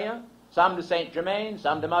Moria, some to St. Germain,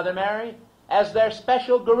 some to Mother Mary, as their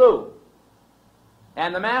special guru.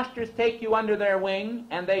 And the masters take you under their wing,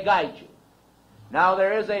 and they guide you. Now,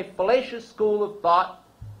 there is a fallacious school of thought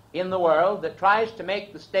in the world that tries to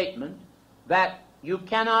make the statement that you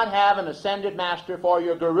cannot have an ascended master for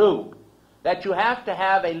your guru, that you have to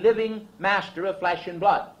have a living master of flesh and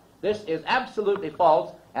blood. This is absolutely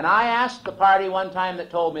false, and I asked the party one time that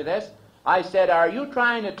told me this, I said, are you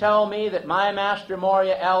trying to tell me that my master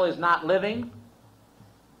Moria L is not living?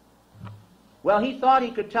 Well, he thought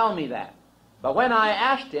he could tell me that. But when I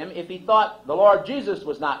asked him if he thought the Lord Jesus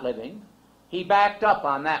was not living, he backed up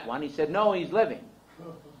on that one. He said, no, he's living.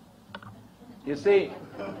 You see?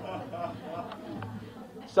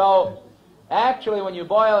 So, actually, when you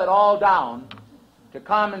boil it all down to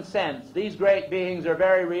common sense, these great beings are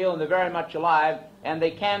very real and they're very much alive, and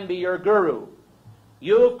they can be your guru.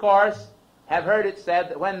 You, of course, have heard it said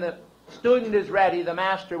that when the student is ready, the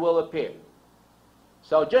master will appear.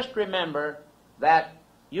 So just remember that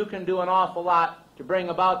you can do an awful lot to bring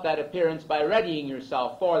about that appearance by readying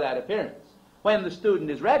yourself for that appearance when the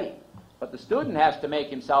student is ready. But the student has to make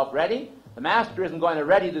himself ready. The master isn't going to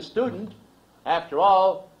ready the student. After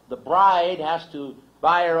all, the bride has to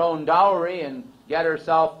buy her own dowry and get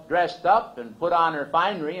herself dressed up and put on her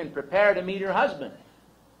finery and prepare to meet her husband.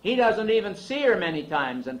 He doesn't even see her many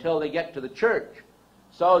times until they get to the church.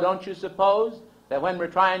 So don't you suppose that when we're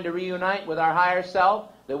trying to reunite with our higher self,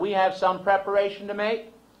 that we have some preparation to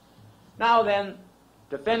make? Now then,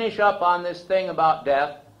 to finish up on this thing about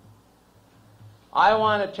death, I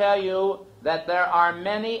want to tell you that there are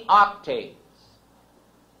many octaves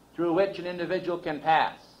through which an individual can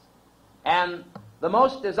pass. And the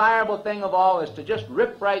most desirable thing of all is to just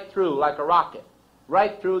rip right through like a rocket,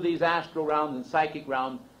 right through these astral realms and psychic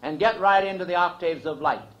realms, and get right into the octaves of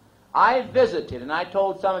light. I visited, and I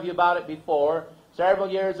told some of you about it before, several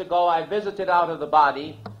years ago, I visited out of the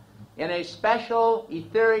body in a special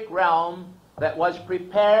etheric realm that was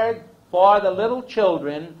prepared for the little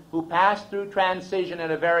children who pass through transition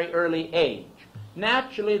at a very early age.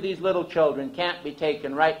 Naturally, these little children can't be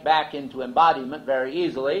taken right back into embodiment very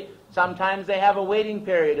easily. Sometimes they have a waiting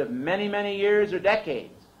period of many, many years or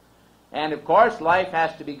decades. And of course, life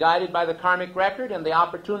has to be guided by the karmic record and the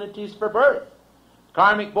opportunities for birth. The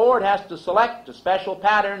karmic board has to select a special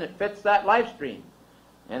pattern that fits that life stream.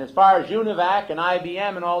 And as far as UNIVAC and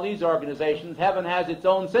IBM and all these organizations, heaven has its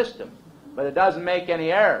own system, but it doesn't make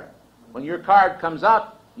any error. When your card comes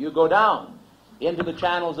up, you go down into the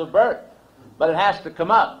channels of birth, but it has to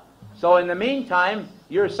come up. So in the meantime,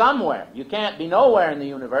 you're somewhere. You can't be nowhere in the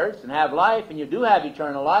universe and have life, and you do have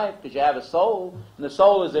eternal life because you have a soul, and the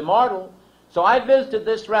soul is immortal. So I visited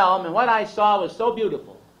this realm, and what I saw was so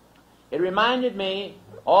beautiful. It reminded me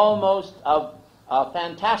almost of a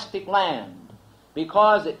fantastic land,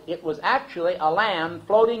 because it was actually a land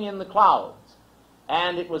floating in the clouds.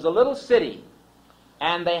 And it was a little city,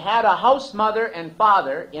 and they had a house mother and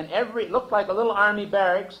father in every, it looked like a little army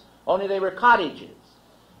barracks, only they were cottages.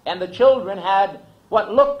 And the children had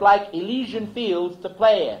what looked like Elysian fields to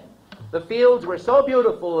play in. The fields were so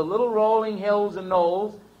beautiful, the little rolling hills and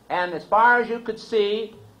knolls, and as far as you could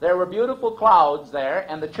see, there were beautiful clouds there,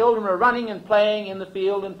 and the children were running and playing in the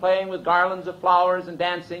field and playing with garlands of flowers and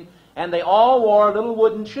dancing, and they all wore little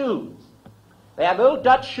wooden shoes. They had little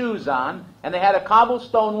Dutch shoes on, and they had a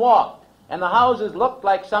cobblestone walk, and the houses looked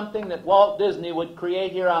like something that Walt Disney would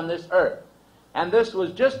create here on this earth. And this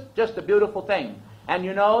was just a beautiful thing. And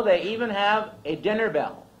you know, they even have a dinner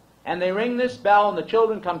bell. And they ring this bell, and the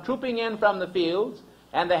children come trooping in from the fields,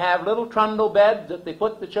 and they have little trundle beds that they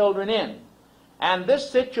put the children in. And this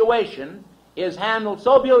situation is handled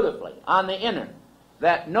so beautifully on the inner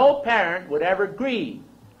that no parent would ever grieve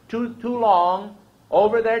too long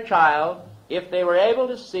over their child if they were able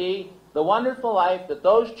to see the wonderful life that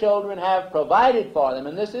those children have provided for them.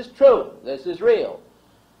 And this is true. This is real.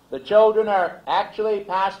 The children are actually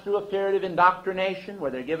passed through a period of indoctrination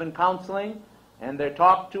where they're given counseling and they're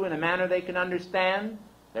talked to in a manner they can understand.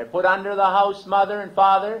 They're put under the house mother and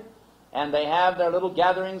father, and they have their little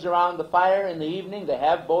gatherings around the fire in the evening. They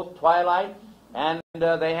have both twilight, and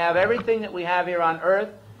they have everything that we have here on earth.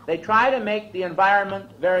 They try to make the environment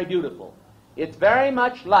very beautiful. It's very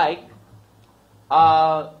much like,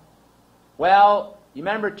 well, you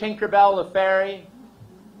remember Tinkerbell the Fairy?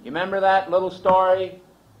 You remember that little story?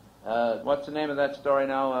 What's the name of that story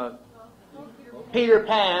now? Peter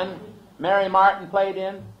Pan, Mary Martin played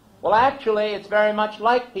in. Well, actually, it's very much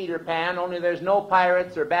like Peter Pan, only there's no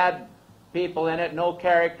pirates or bad people in it, no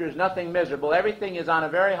characters, nothing miserable. Everything is on a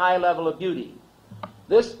very high level of beauty.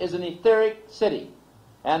 This is an etheric city,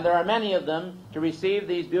 and there are many of them to receive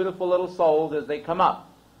these beautiful little souls as they come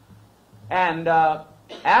up. And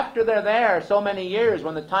after they're there so many years,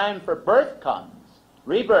 when the time for birth comes,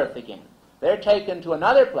 rebirth again, they're taken to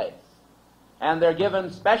another place, and they're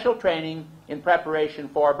given special training in preparation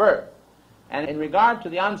for birth. And in regard to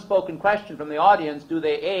the unspoken question from the audience, do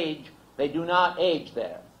they age? They do not age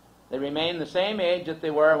there. They remain the same age that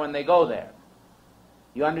they were when they go there.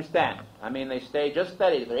 You understand? I mean, they stay just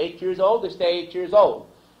steady. If they're 8 years old, they stay 8 years old,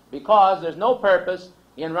 because there's no purpose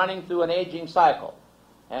in running through an aging cycle.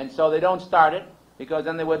 And so they don't start it, because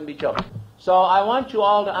then they wouldn't be children. So I want you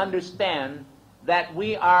all to understand that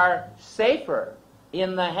we are safer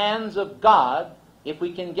in the hands of God if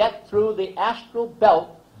we can get through the astral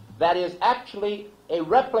belt that is actually a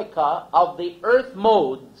replica of the earth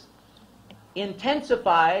modes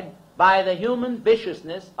intensified by the human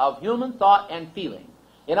viciousness of human thought and feeling.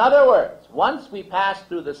 In other words, once we pass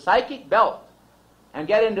through the psychic belt and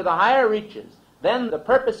get into the higher reaches, then the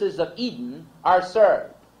purposes of Eden are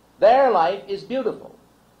served. Their life is beautiful.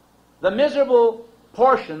 The miserable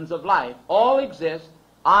portions of life all exist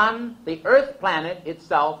on the earth planet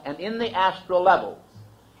itself and in the astral levels.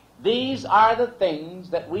 These are the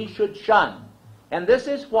things that we should shun. And this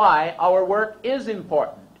is why our work is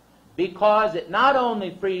important, because it not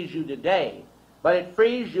only frees you today, but it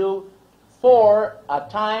frees you for a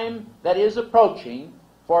time that is approaching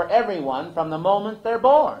for everyone from the moment they're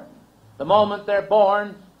born. The moment they're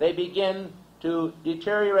born, they begin to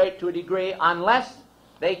deteriorate to a degree unless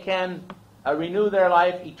they can renew their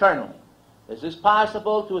life eternally. This is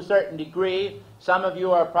possible to a certain degree. Some of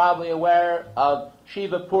you are probably aware of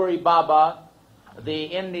Shiva Puri Baba, the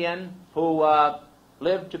Indian who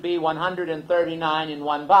lived to be 139 in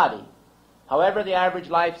one body. However, the average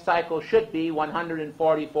life cycle should be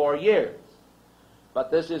 144 years.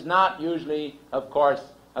 But this is not usually, of course,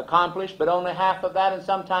 accomplished, but only half of that and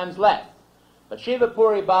sometimes less. But Shiva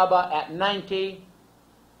Puri Baba at 90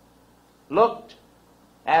 looked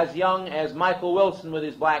as young as Michael Wilson with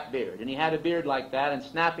his black beard, and he had a beard like that and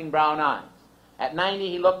snapping brown eyes. At 90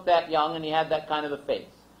 he looked that young and he had that kind of a face.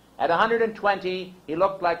 At 120 he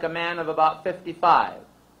looked like a man of about 55.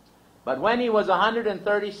 But when he was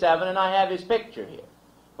 137, and I have his picture here,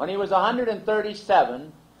 when he was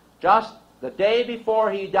 137, just the day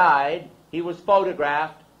before he died, he was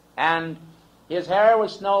photographed, and his hair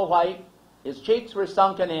was snow white, his cheeks were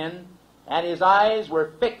sunken in, and his eyes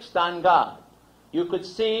were fixed on God. You could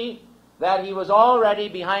see that he was already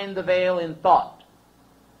behind the veil in thought.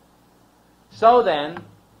 So then,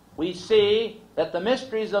 we see that the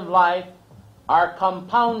mysteries of life are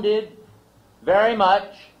compounded very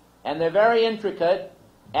much, and they're very intricate,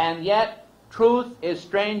 and yet truth is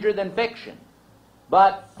stranger than fiction.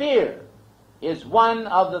 But fear is one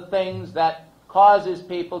of the things that causes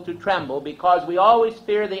people to tremble, because we always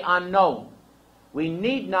fear the unknown. We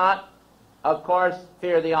need not, of course,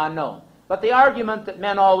 fear the unknown. But the argument that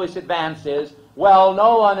men always advance is, well,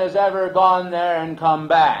 no one has ever gone there and come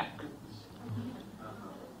back.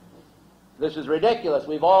 This is ridiculous.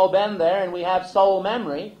 We've all been there, and we have soul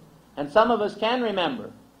memory, and some of us can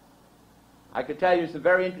remember. I could tell you some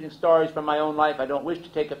very interesting stories from my own life. I don't wish to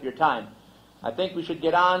take up your time. I think we should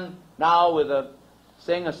get on now with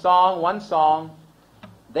sing a song, one song.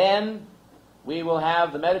 Then we will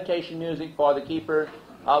have the meditation music for the Keeper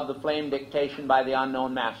of the Flame dictation by the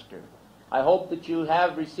Unknown Master. I hope that you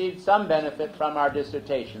have received some benefit from our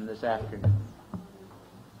dissertation this afternoon.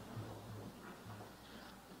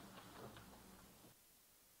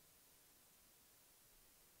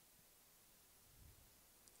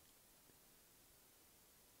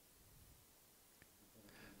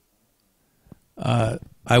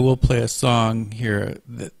 I will play a song here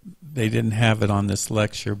that they didn't have it on this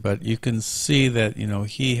lecture, but you can see that, you know,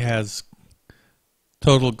 he has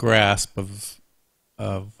total grasp of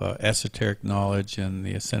esoteric knowledge and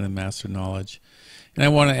the Ascended Master knowledge. And I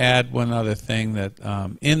want to add one other thing, that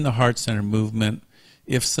in the Heart Center movement,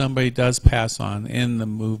 if somebody does pass on in the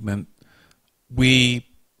movement, we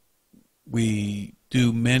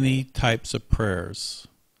do many types of prayers.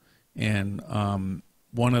 And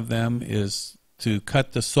one of them is to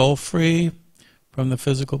cut the soul free from the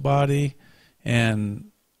physical body. And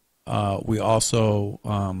we also,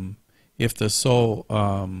 if the soul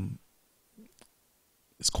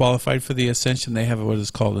is qualified for the ascension, they have what is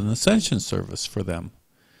called an ascension service for them.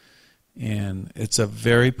 And it's a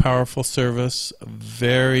very powerful service, a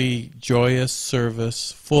very joyous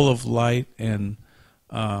service, full of light, and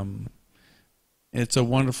It's a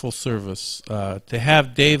wonderful service. To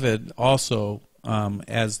have David also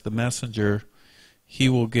as the messenger, he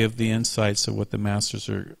will give the insights of what the masters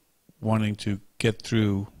are wanting to get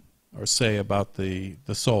through or say about the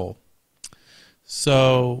soul.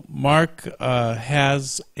 So Mark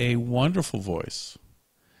has a wonderful voice,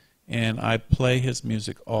 and I play his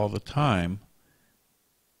music all the time.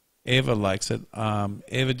 Ava likes it.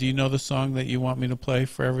 Ava, do you know the song that you want me to play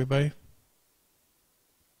for everybody?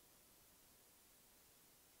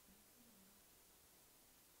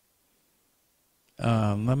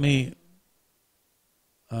 Let me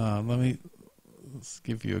let's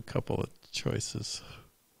give you a couple of choices.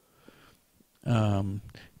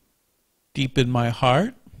 Deep in my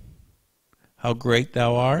heart, how great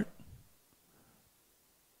thou art.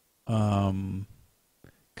 Come,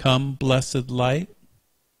 blessed light.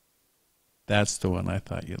 That's the one I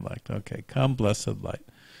thought you liked. Okay, come, blessed light.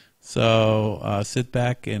 So sit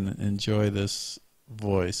back and enjoy this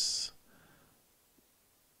voice.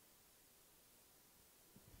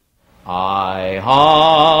 I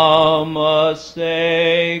hum a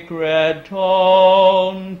sacred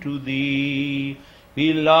tone to thee,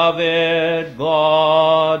 beloved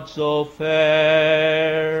God so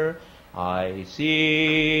fair. I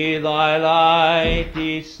see thy light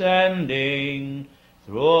descending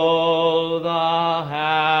through the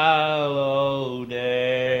hallowed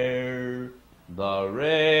air. The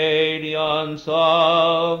radiance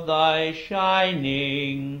of thy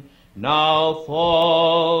shining now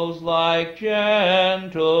falls like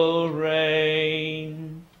gentle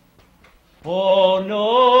rain. Oh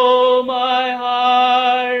no, my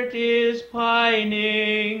heart is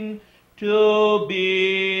pining to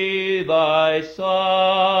be thy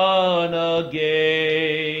son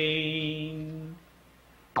again.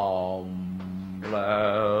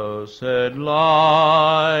 Blessed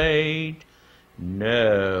light,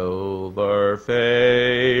 never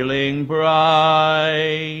failing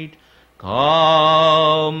bright,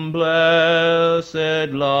 come,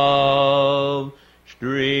 blessed love,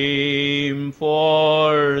 stream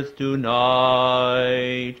forth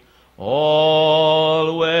tonight.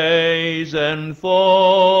 Always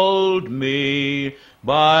enfold me,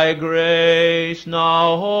 by grace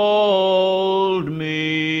now hold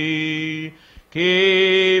me.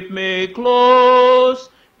 Keep me close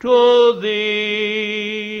to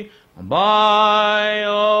thee, by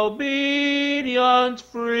obedience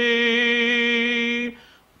free.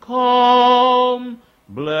 Come,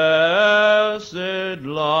 blessed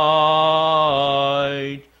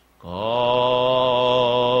light, come.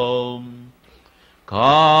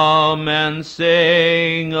 Come and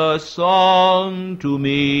sing a song to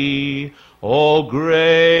me, O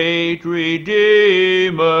great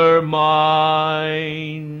Redeemer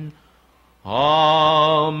mine.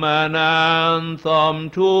 Hum an anthem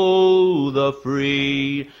to the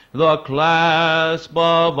free, the clasp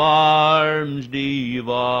of arms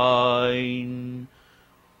divine.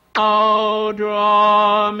 Now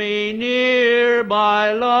draw me near,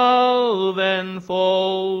 by love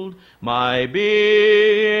enfold my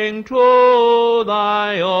being to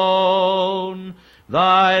thy own.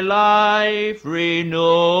 Thy life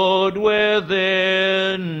renewed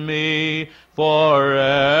within me, for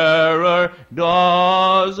error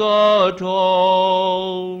does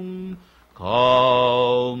atone.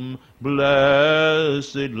 Come,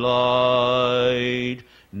 blessed light,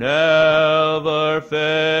 never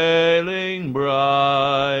failing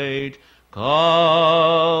bright.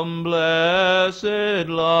 Come, blessed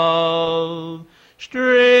love,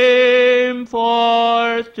 stream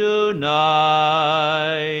forth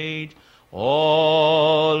tonight.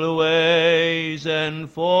 Always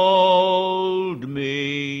enfold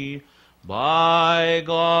me, by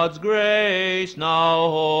God's grace now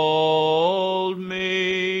hold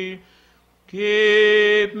me.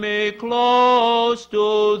 Keep me close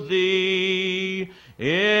to thee,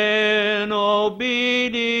 in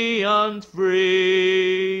obedience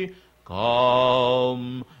free.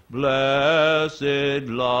 Come, blessed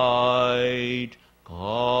light,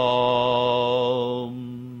 come.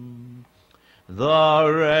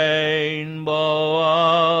 The rainbow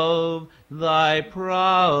of thy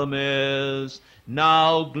promise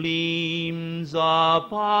now gleams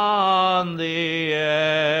upon the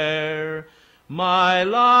air. My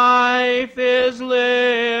life is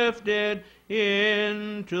lifted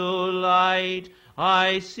into light.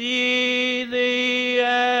 I see thee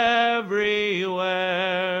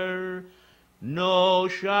everywhere. No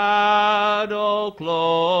shadow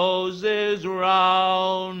closes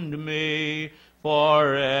round me,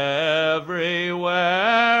 for everywhere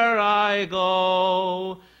I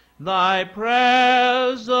go, thy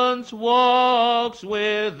presence presence walks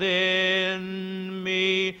within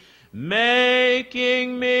me,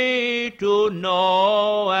 making me to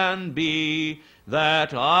know and be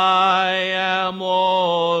that I am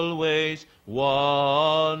always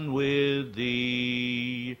one with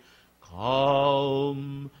thee.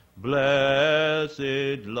 Come,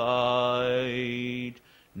 blessed light,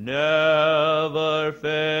 never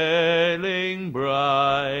failing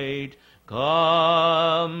bright.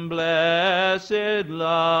 Come, blessed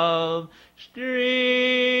love,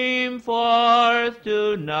 stream forth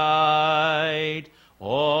tonight.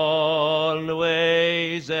 Always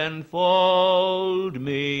enfold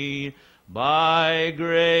me, by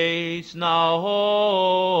grace now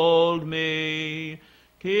hold me.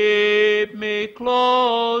 Keep me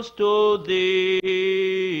close to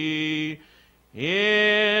thee,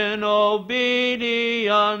 in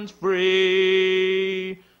obedience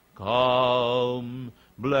free. Come,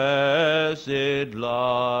 blessed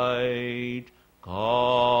light,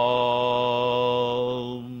 come.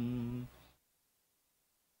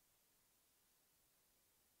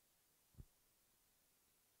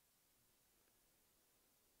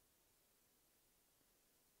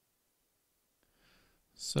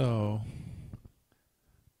 So,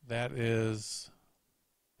 that is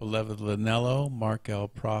Beloved Lanello, Mark L.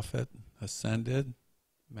 Prophet, Ascended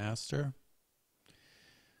Master,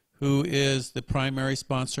 who is the primary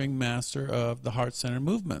sponsoring master of the Heart Center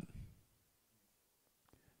movement.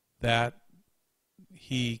 That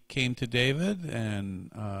he came to David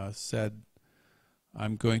and said,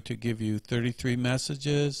 I'm going to give you 33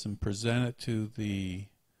 messages and present it to the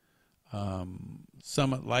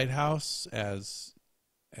Summit Lighthouse as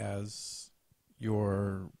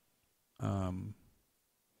your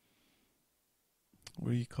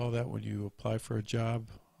what do you call that when you apply for a job,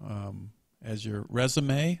 as your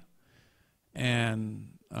resume. And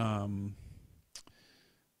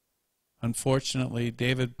unfortunately,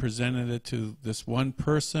 David presented it to this one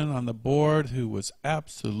person on the board who was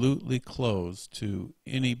absolutely closed to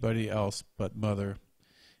anybody else but Mother.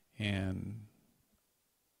 And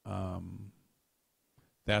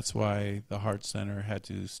that's why the Heart Center had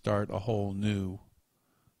to start a whole new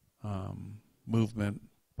movement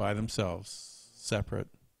by themselves, separate.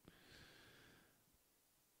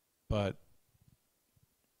 But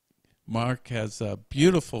Mark has a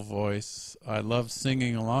beautiful voice. I love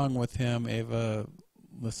singing along with him. Ava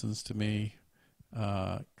listens to me,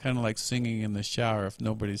 kind of like singing in the shower. If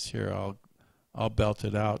nobody's here, I'll belt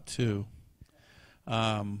it out too,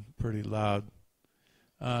 pretty loud.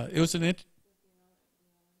 It was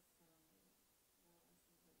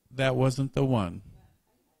that wasn't the one.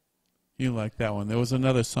 You liked that one. There was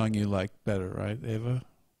another song you liked better, right, Ava?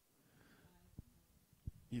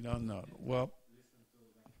 You don't know. Well,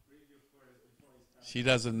 she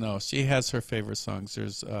doesn't know. She has her favorite songs.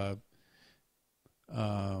 There's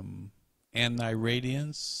And Thy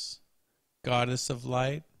Radiance, Goddess of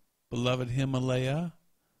Light, Beloved Himalaya,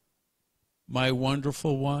 My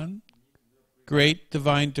Wonderful One, Great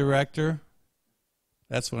Divine Director.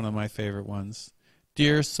 That's one of my favorite ones.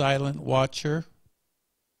 Dear Silent Watcher,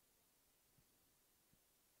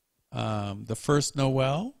 The First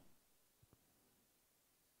Noel,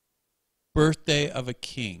 Birthday of a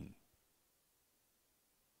King.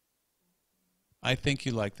 I think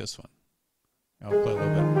you like this one. I'll play a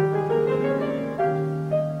little bit.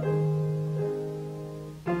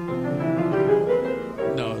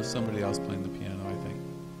 No, somebody else playing the piano, I think.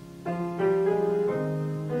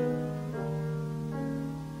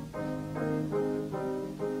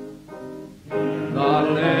 The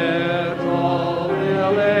little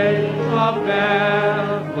village of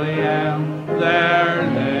Bethlehem, there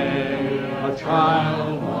lay a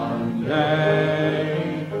child one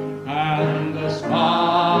day, and the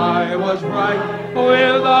sky was bright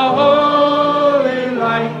with a holy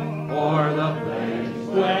light for the place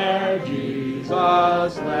where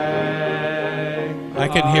Jesus lay. I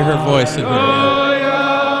can hear her voice in here.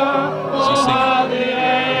 She's singing.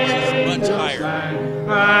 She's much higher.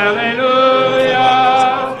 Hallelujah,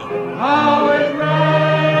 how it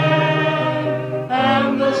rained,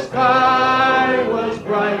 and the sky was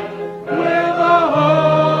bright with a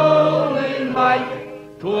holy light.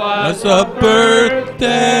 'Twas It's a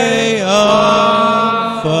birthday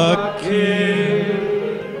of a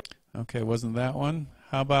king. Okay, wasn't that one?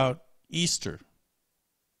 How about Easter?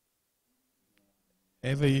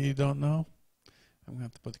 Ava, you don't know? I'm going to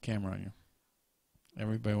have to put the camera on you.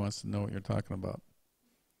 Everybody wants to know what you're talking about.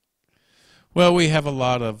 Well, we have a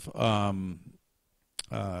lot of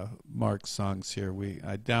Mark's songs here.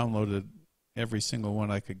 I downloaded every single one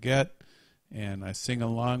I could get, and I sing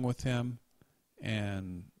along with him.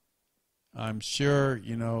 And I'm sure,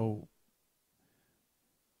 you know,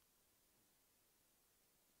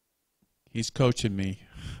 he's coaching me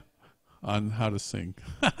on how to sing.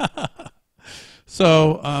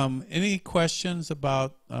 So, any questions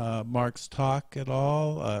about Mark's talk at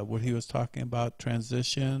all? What he was talking about,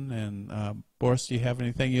 transition, and Boris, do you have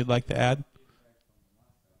anything you'd like to add?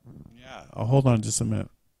 Yeah, hold on just a minute.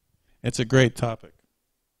 It's a great topic.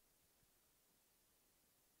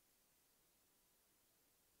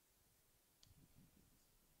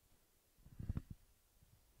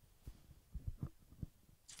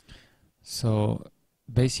 So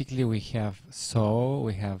basically we have soul,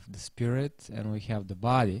 we have the spirit, and we have the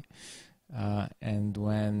body. And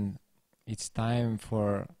when it's time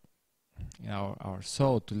for our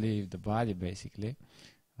soul to leave the body, basically,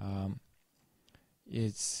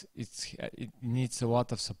 it needs a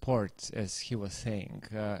lot of support, as he was saying.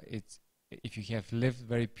 If you have lived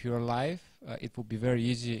very pure life, it will be very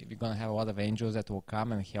easy. We're going to have a lot of angels that will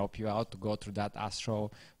come and help you out to go through that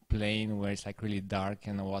astral plane where it's like really dark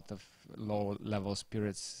and a lot of low level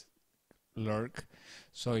spirits lurk.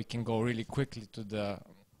 So you can go really quickly to the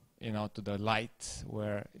to the light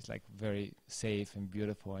where it's like very safe and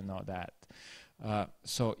beautiful and all that.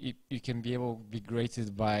 So you can be able to be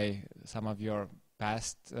greeted by some of your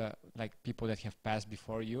past, like people that have passed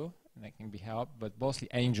before you, and that can be helped, but mostly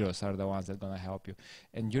angels are the ones that are going to help you.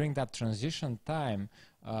 And during that transition time,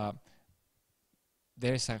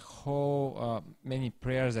 there's a whole many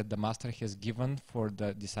prayers that the master has given for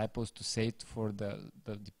the disciples to say for the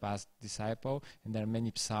past disciple, and there are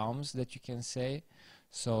many psalms that you can say.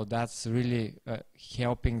 So that's really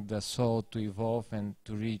helping the soul to evolve and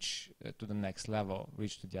to reach to the next level,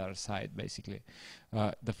 reach to the other side, basically.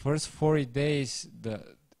 The first 40 days,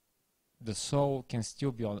 the soul can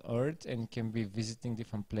still be on earth and can be visiting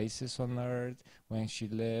different places on earth when she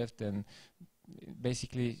lived, and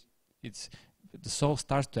basically the soul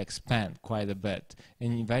starts to expand quite a bit,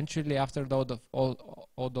 and eventually after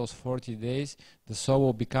all those 40 days the soul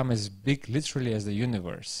will become as big literally as the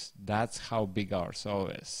universe. That's how big our soul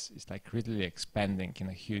is. It's like really expanding in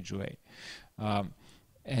a huge way,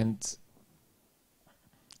 and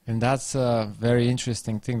that's a very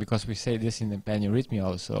interesting thing, because we say this in the paneurythmy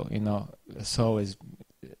also. The soul is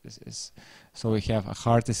so we have a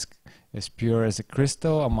heart is pure as a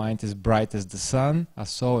crystal, a mind is bright as the sun, a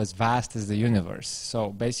soul as vast as the universe. So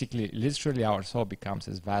basically, literally, our soul becomes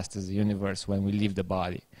as vast as the universe when we leave the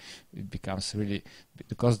body. It becomes really,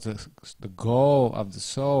 because the goal of the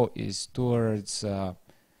soul is towards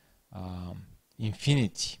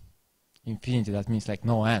infinity. Infinity, that means like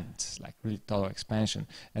no end, like really total expansion.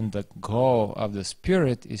 And the goal of the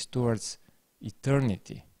spirit is towards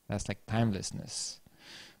eternity. That's like timelessness.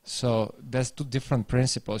 So there's two different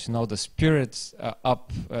principles. The spirit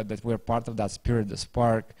that we're part of that spirit, the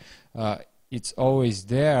spark, it's always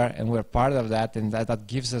there, and we're part of that, and that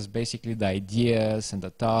gives us basically the ideas and the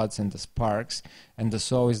thoughts and the sparks, and the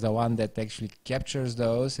soul is the one that actually captures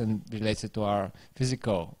those and relates it to our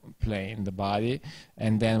physical plane, the body,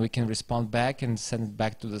 and then we can respond back and send it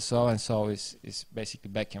back to the soul, and soul is basically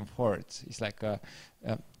back and forth. It's like the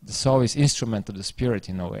soul is instrument of the spirit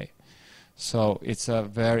in a way. So it's a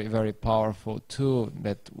very, very powerful tool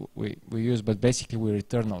that we use, but basically we're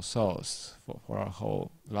eternal souls for our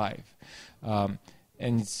whole life. And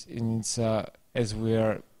it's as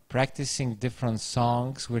we're practicing different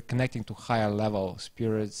songs, we're connecting to higher level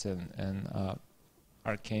spirits and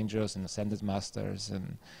archangels and ascended masters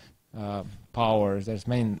and powers. There's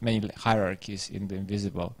many hierarchies in the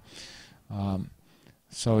invisible.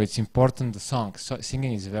 So it's important, the song. So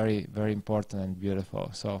singing is very, very important and beautiful.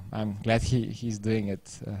 So I'm glad he's doing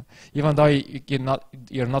it. Even though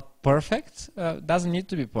you're not perfect, doesn't need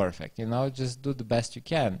to be perfect. Just do the best you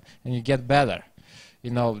can, and you get better.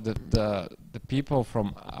 The people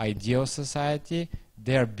from ideal society,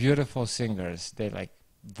 they are beautiful singers. They like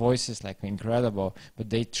voices like incredible, but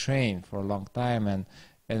they train for a long time, and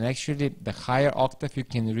actually the higher octave you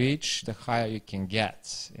can reach, the higher you can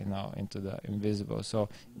get, into the invisible. So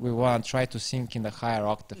we want to try to sing in the higher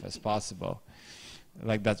octave as possible.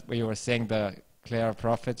 Like that, when you were saying the Claire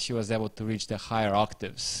Prophet, she was able to reach the higher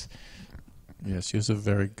octaves. Yeah, she was a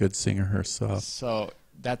very good singer herself. So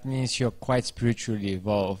that means you're quite spiritually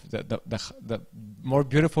evolved. The more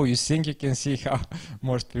beautiful you sing, you can see how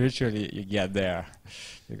more spiritually you get there,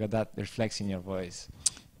 because that reflects in your voice.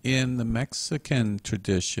 In the Mexican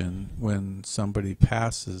tradition, when somebody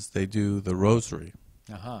passes, they do the rosary.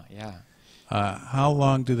 Yeah. How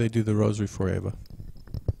long do they do the rosary for, Eva?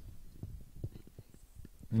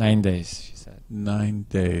 9 days, she said. 9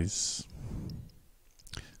 days.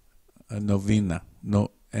 A novena. No,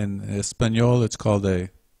 in Espanol, it's called a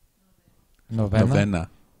Novena.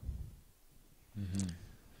 Mm-hmm.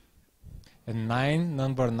 And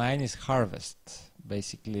number 9 is harvest.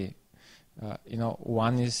 Basically,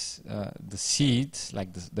 1 is the seed,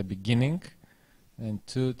 like the beginning, and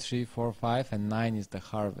 2, 3, 4, 5, and 9 is the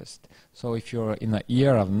harvest. So if you're in a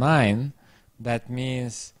year of 9, that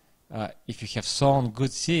means if you have sown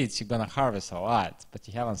good seeds, you're gonna harvest a lot. But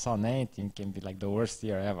you haven't sown anything, it can be like the worst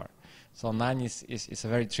year ever. So 9 is a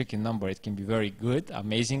very tricky number. It can be very good,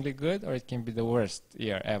 amazingly good, or it can be the worst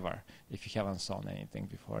year ever if you haven't sown anything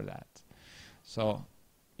before that. So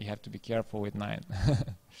you have to be careful with 9,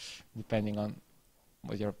 depending on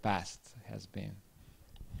what your past has been.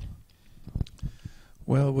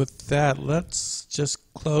 Well, with that, let's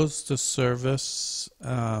just close the service.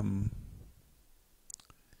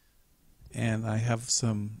 And I have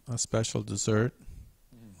a special dessert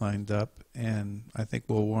lined up, and I think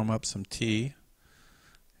we'll warm up some tea.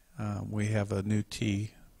 We have a new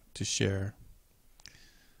tea to share.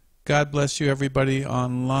 God bless you, everybody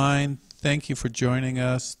online. Thank you for joining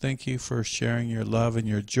us. Thank you for sharing your love and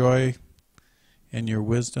your joy and your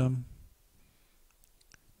wisdom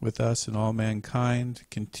with us and all mankind.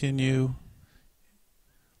 Continue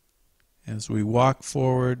as we walk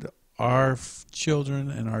forward. Our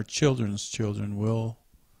children and our children's children will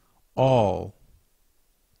all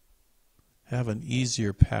have an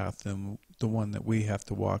easier path than the one that we have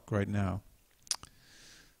to walk right now.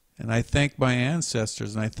 And I thank my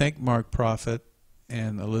ancestors, and I thank Mark Prophet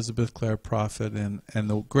and Elizabeth Clare Prophet and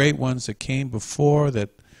the great ones that came before that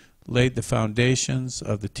laid the foundations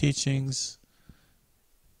of the teachings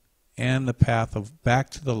and the path of back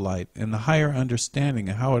to the light and the higher understanding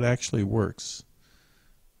of how it actually works.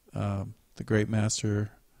 The great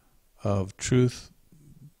master of truth,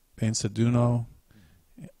 Pensaduno,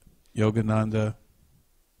 Yogananda.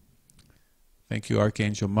 Thank you,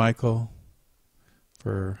 Archangel Michael,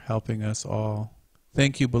 for helping us all.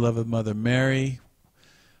 Thank you, beloved Mother Mary.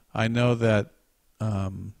 I know that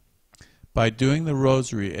by doing the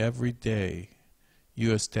rosary every day,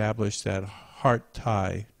 you establish that heart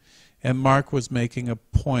tie. And Mark was making a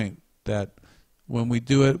point that when we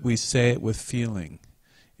do it, we say it with feeling.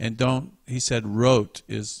 And he said rote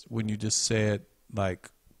is when you just say it like,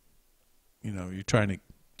 you're trying to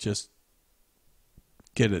just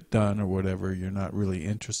get it done or whatever. You're not really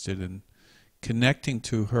interested in connecting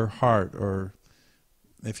to her heart, or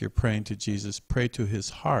if you're praying to Jesus, pray to his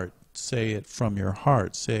heart. Say it from your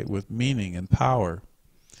heart. Say it with meaning and power.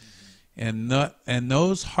 And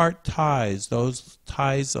those heart ties, those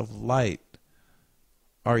ties of light,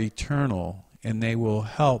 are eternal, and they will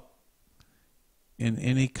help in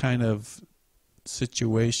any kind of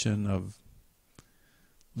situation of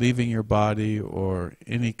leaving your body or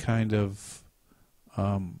any kind of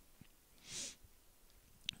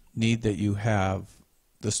need that you have.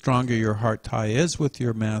 The stronger your heart tie is with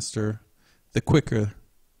your master, the quicker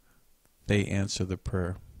they answer the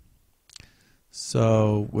prayer.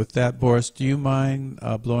 So with that, Boris, do you mind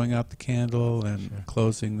blowing out the candle and Sure.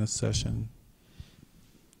 closing this session?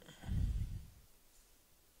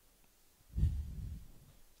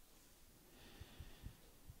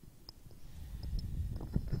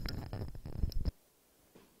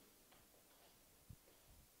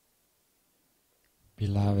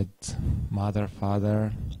 Beloved Mother,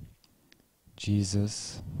 Father,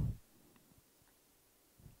 Jesus,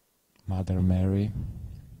 Mother Mary,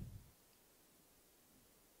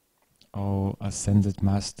 all ascended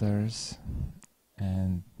masters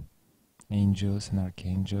and angels and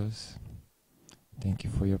archangels, thank you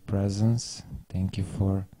for your presence. Thank you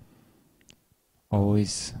for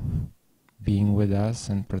always being with us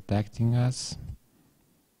and protecting us.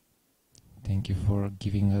 Thank you for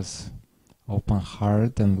giving us open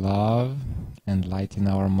heart and love and light in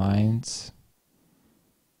our minds.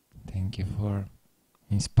 Thank you for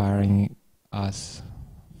inspiring us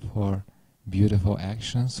for beautiful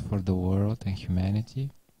actions for the world and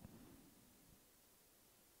humanity.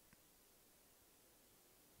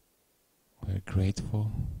 We're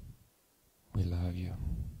grateful. We love you.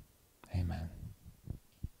 Amen.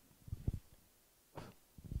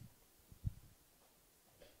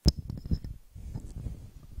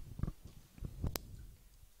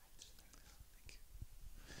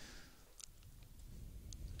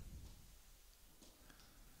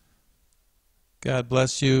 God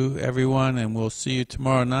bless you, everyone, and we'll see you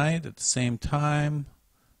tomorrow night at the same time.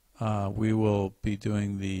 We will be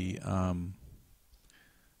doing the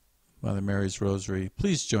Mother Mary's Rosary.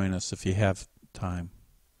 Please join us if you have time.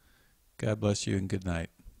 God bless you and good night.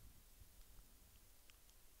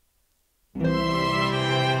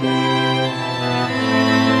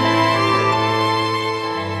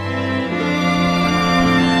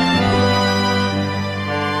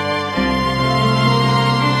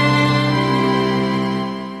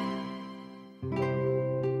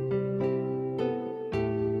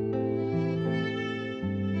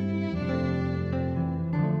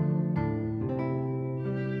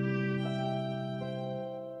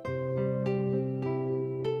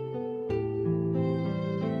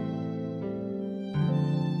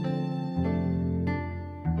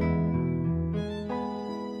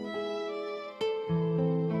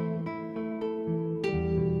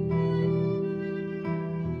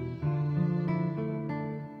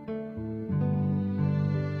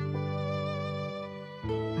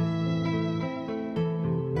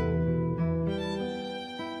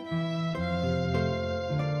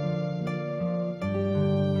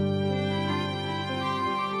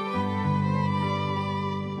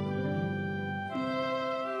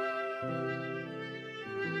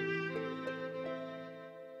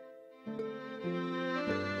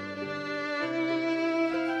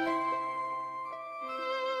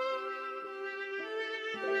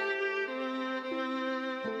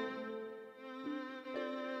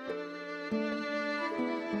 Thank you.